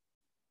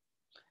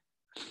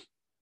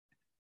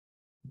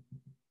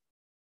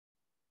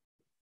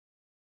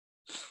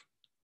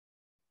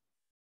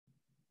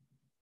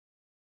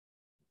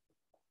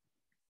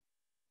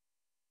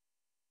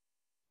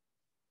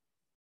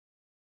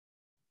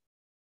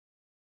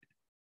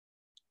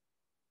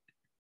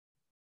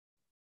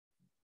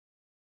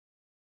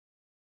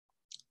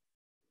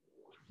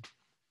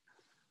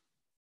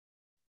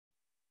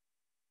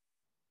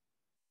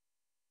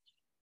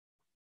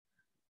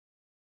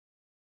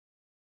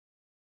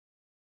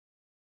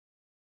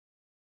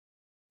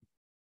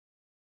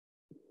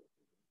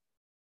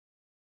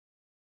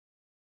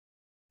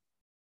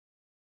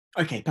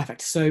 Okay,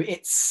 perfect. So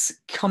it's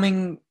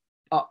coming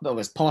up, well,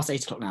 it's past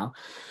 8 o'clock now.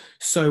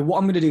 So what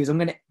I'm going to do is I'm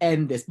going to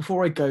end this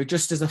before I go,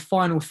 just as a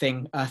final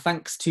thing.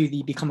 Thanks to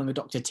the Becoming a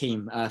Doctor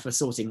team for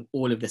sorting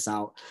all of this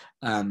out.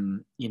 I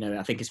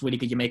think it's really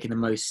good you're making the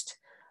most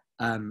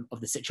of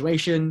the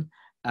situation.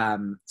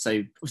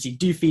 So obviously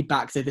do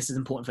feedback. So this is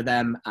important for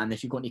them. And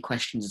if you've got any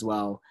questions as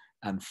well,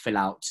 fill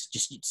out,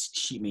 just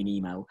shoot me an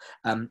email.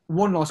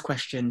 One last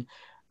question.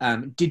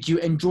 Did you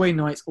enjoy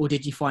nights or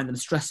did you find them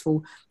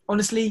stressful?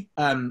 Honestly,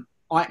 I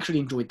actually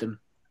enjoyed them.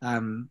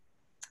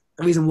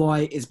 The reason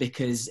why is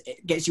because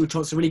it gets you a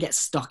chance to really get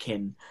stuck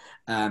in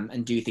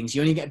and do things.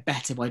 You only get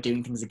better by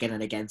doing things again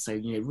and again. So,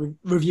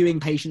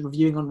 reviewing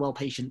unwell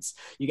patients,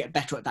 you get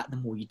better at that the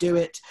more you do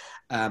it.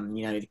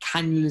 The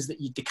cannulas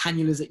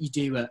that you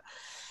do at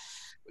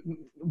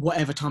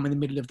whatever time in the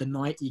middle of the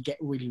night, you get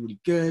really, really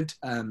good.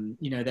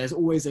 There's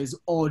always those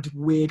odd,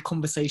 weird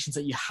conversations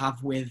that you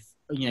have with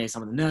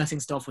some of the nursing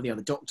staff or the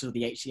other doctors or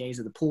the HCAs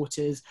or the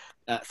porters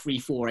at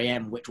 3-4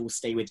 a.m, which will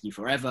stay with you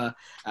forever.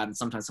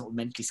 Sometimes sort of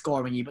mentally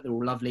scarring you, but they're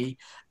all lovely.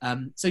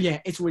 So yeah,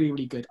 it's really,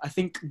 really good. I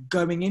think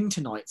going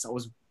into nights, I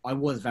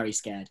was very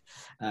scared.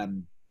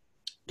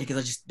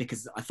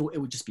 Because I thought it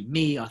would just be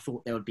me. I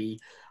thought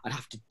I'd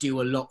have to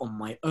do a lot on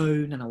my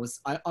own. And I was,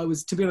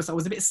 to be honest, I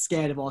was a bit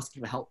scared of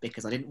asking for help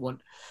because I didn't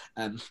want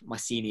my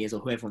seniors or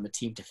whoever on the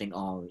team to think,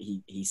 oh,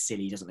 he's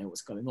silly, he doesn't know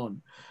what's going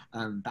on.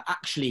 But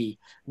actually,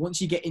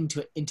 once you get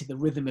into the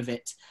rhythm of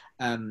it,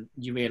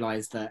 you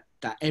realize that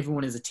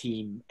everyone is a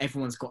team.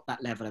 Everyone's got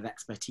that level of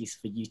expertise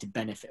for you to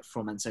benefit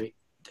from. And so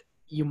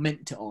you're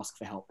meant to ask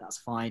for help, that's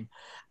fine.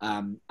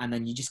 And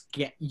then you just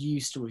get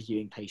used to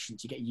reviewing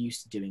patients, you get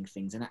used to doing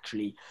things. And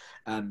actually,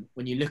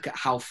 when you look at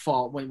how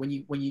far, when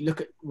you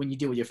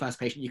deal with your first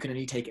patient, you can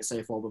only take it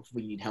so far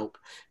before you need help.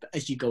 But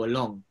as you go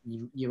along,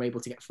 you're able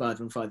to get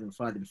further and further and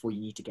further before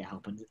you need to get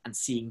help. And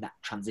seeing that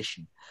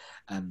transition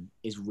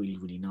is really,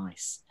 really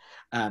nice.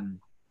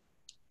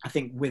 I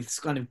think with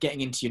kind of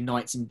getting into your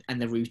nights and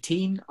the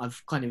routine,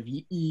 I've kind of,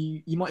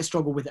 you might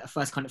struggle with it at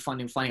first, kind of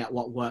finding out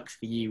what works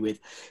for you with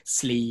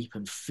sleep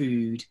and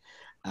food,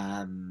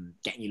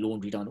 getting your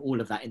laundry done,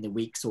 all of that in the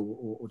weeks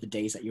or the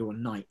days that you're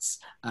on nights.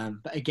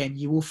 But again,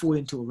 you will fall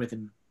into a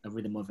rhythm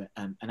of it.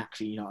 And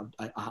actually,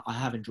 I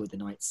have enjoyed the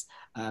nights.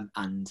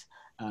 And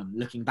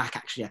looking back,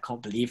 actually, I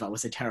can't believe I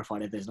was so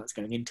terrified of those nights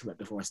going into it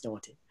before I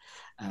started.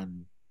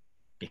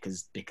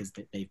 Because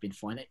they've been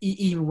fine.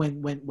 Even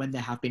when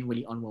there have been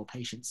really unwell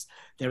patients,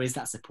 there is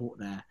that support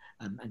there,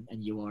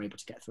 and you are able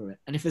to get through it.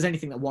 And if there's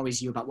anything that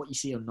worries you about what you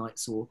see on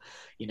nights, or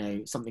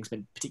something's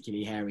been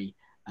particularly hairy,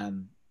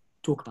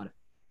 talk about it.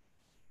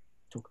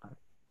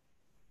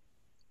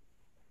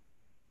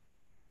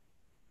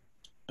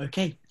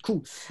 Okay,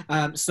 cool.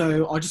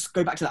 So I'll just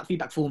go back to that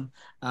feedback form,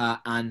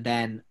 and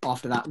then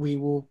after that we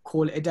will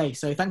call it a day.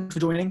 So thanks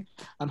for joining.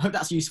 Hope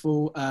that's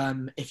useful.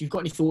 If you've got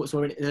any thoughts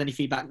or there's any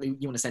feedback that you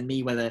want to send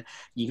me, whether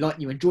you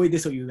enjoyed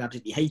this or you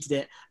absolutely hated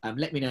it,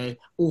 let me know.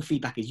 All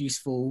feedback is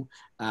useful,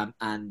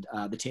 and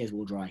the tears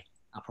will dry,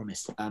 I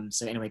promise.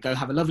 So anyway, go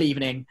have a lovely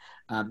evening,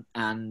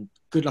 and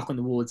good luck on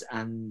the wards.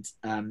 And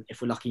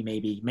if we're lucky,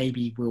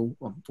 maybe we'll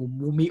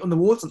meet on the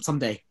wards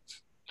someday.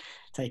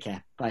 Take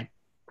care. Bye.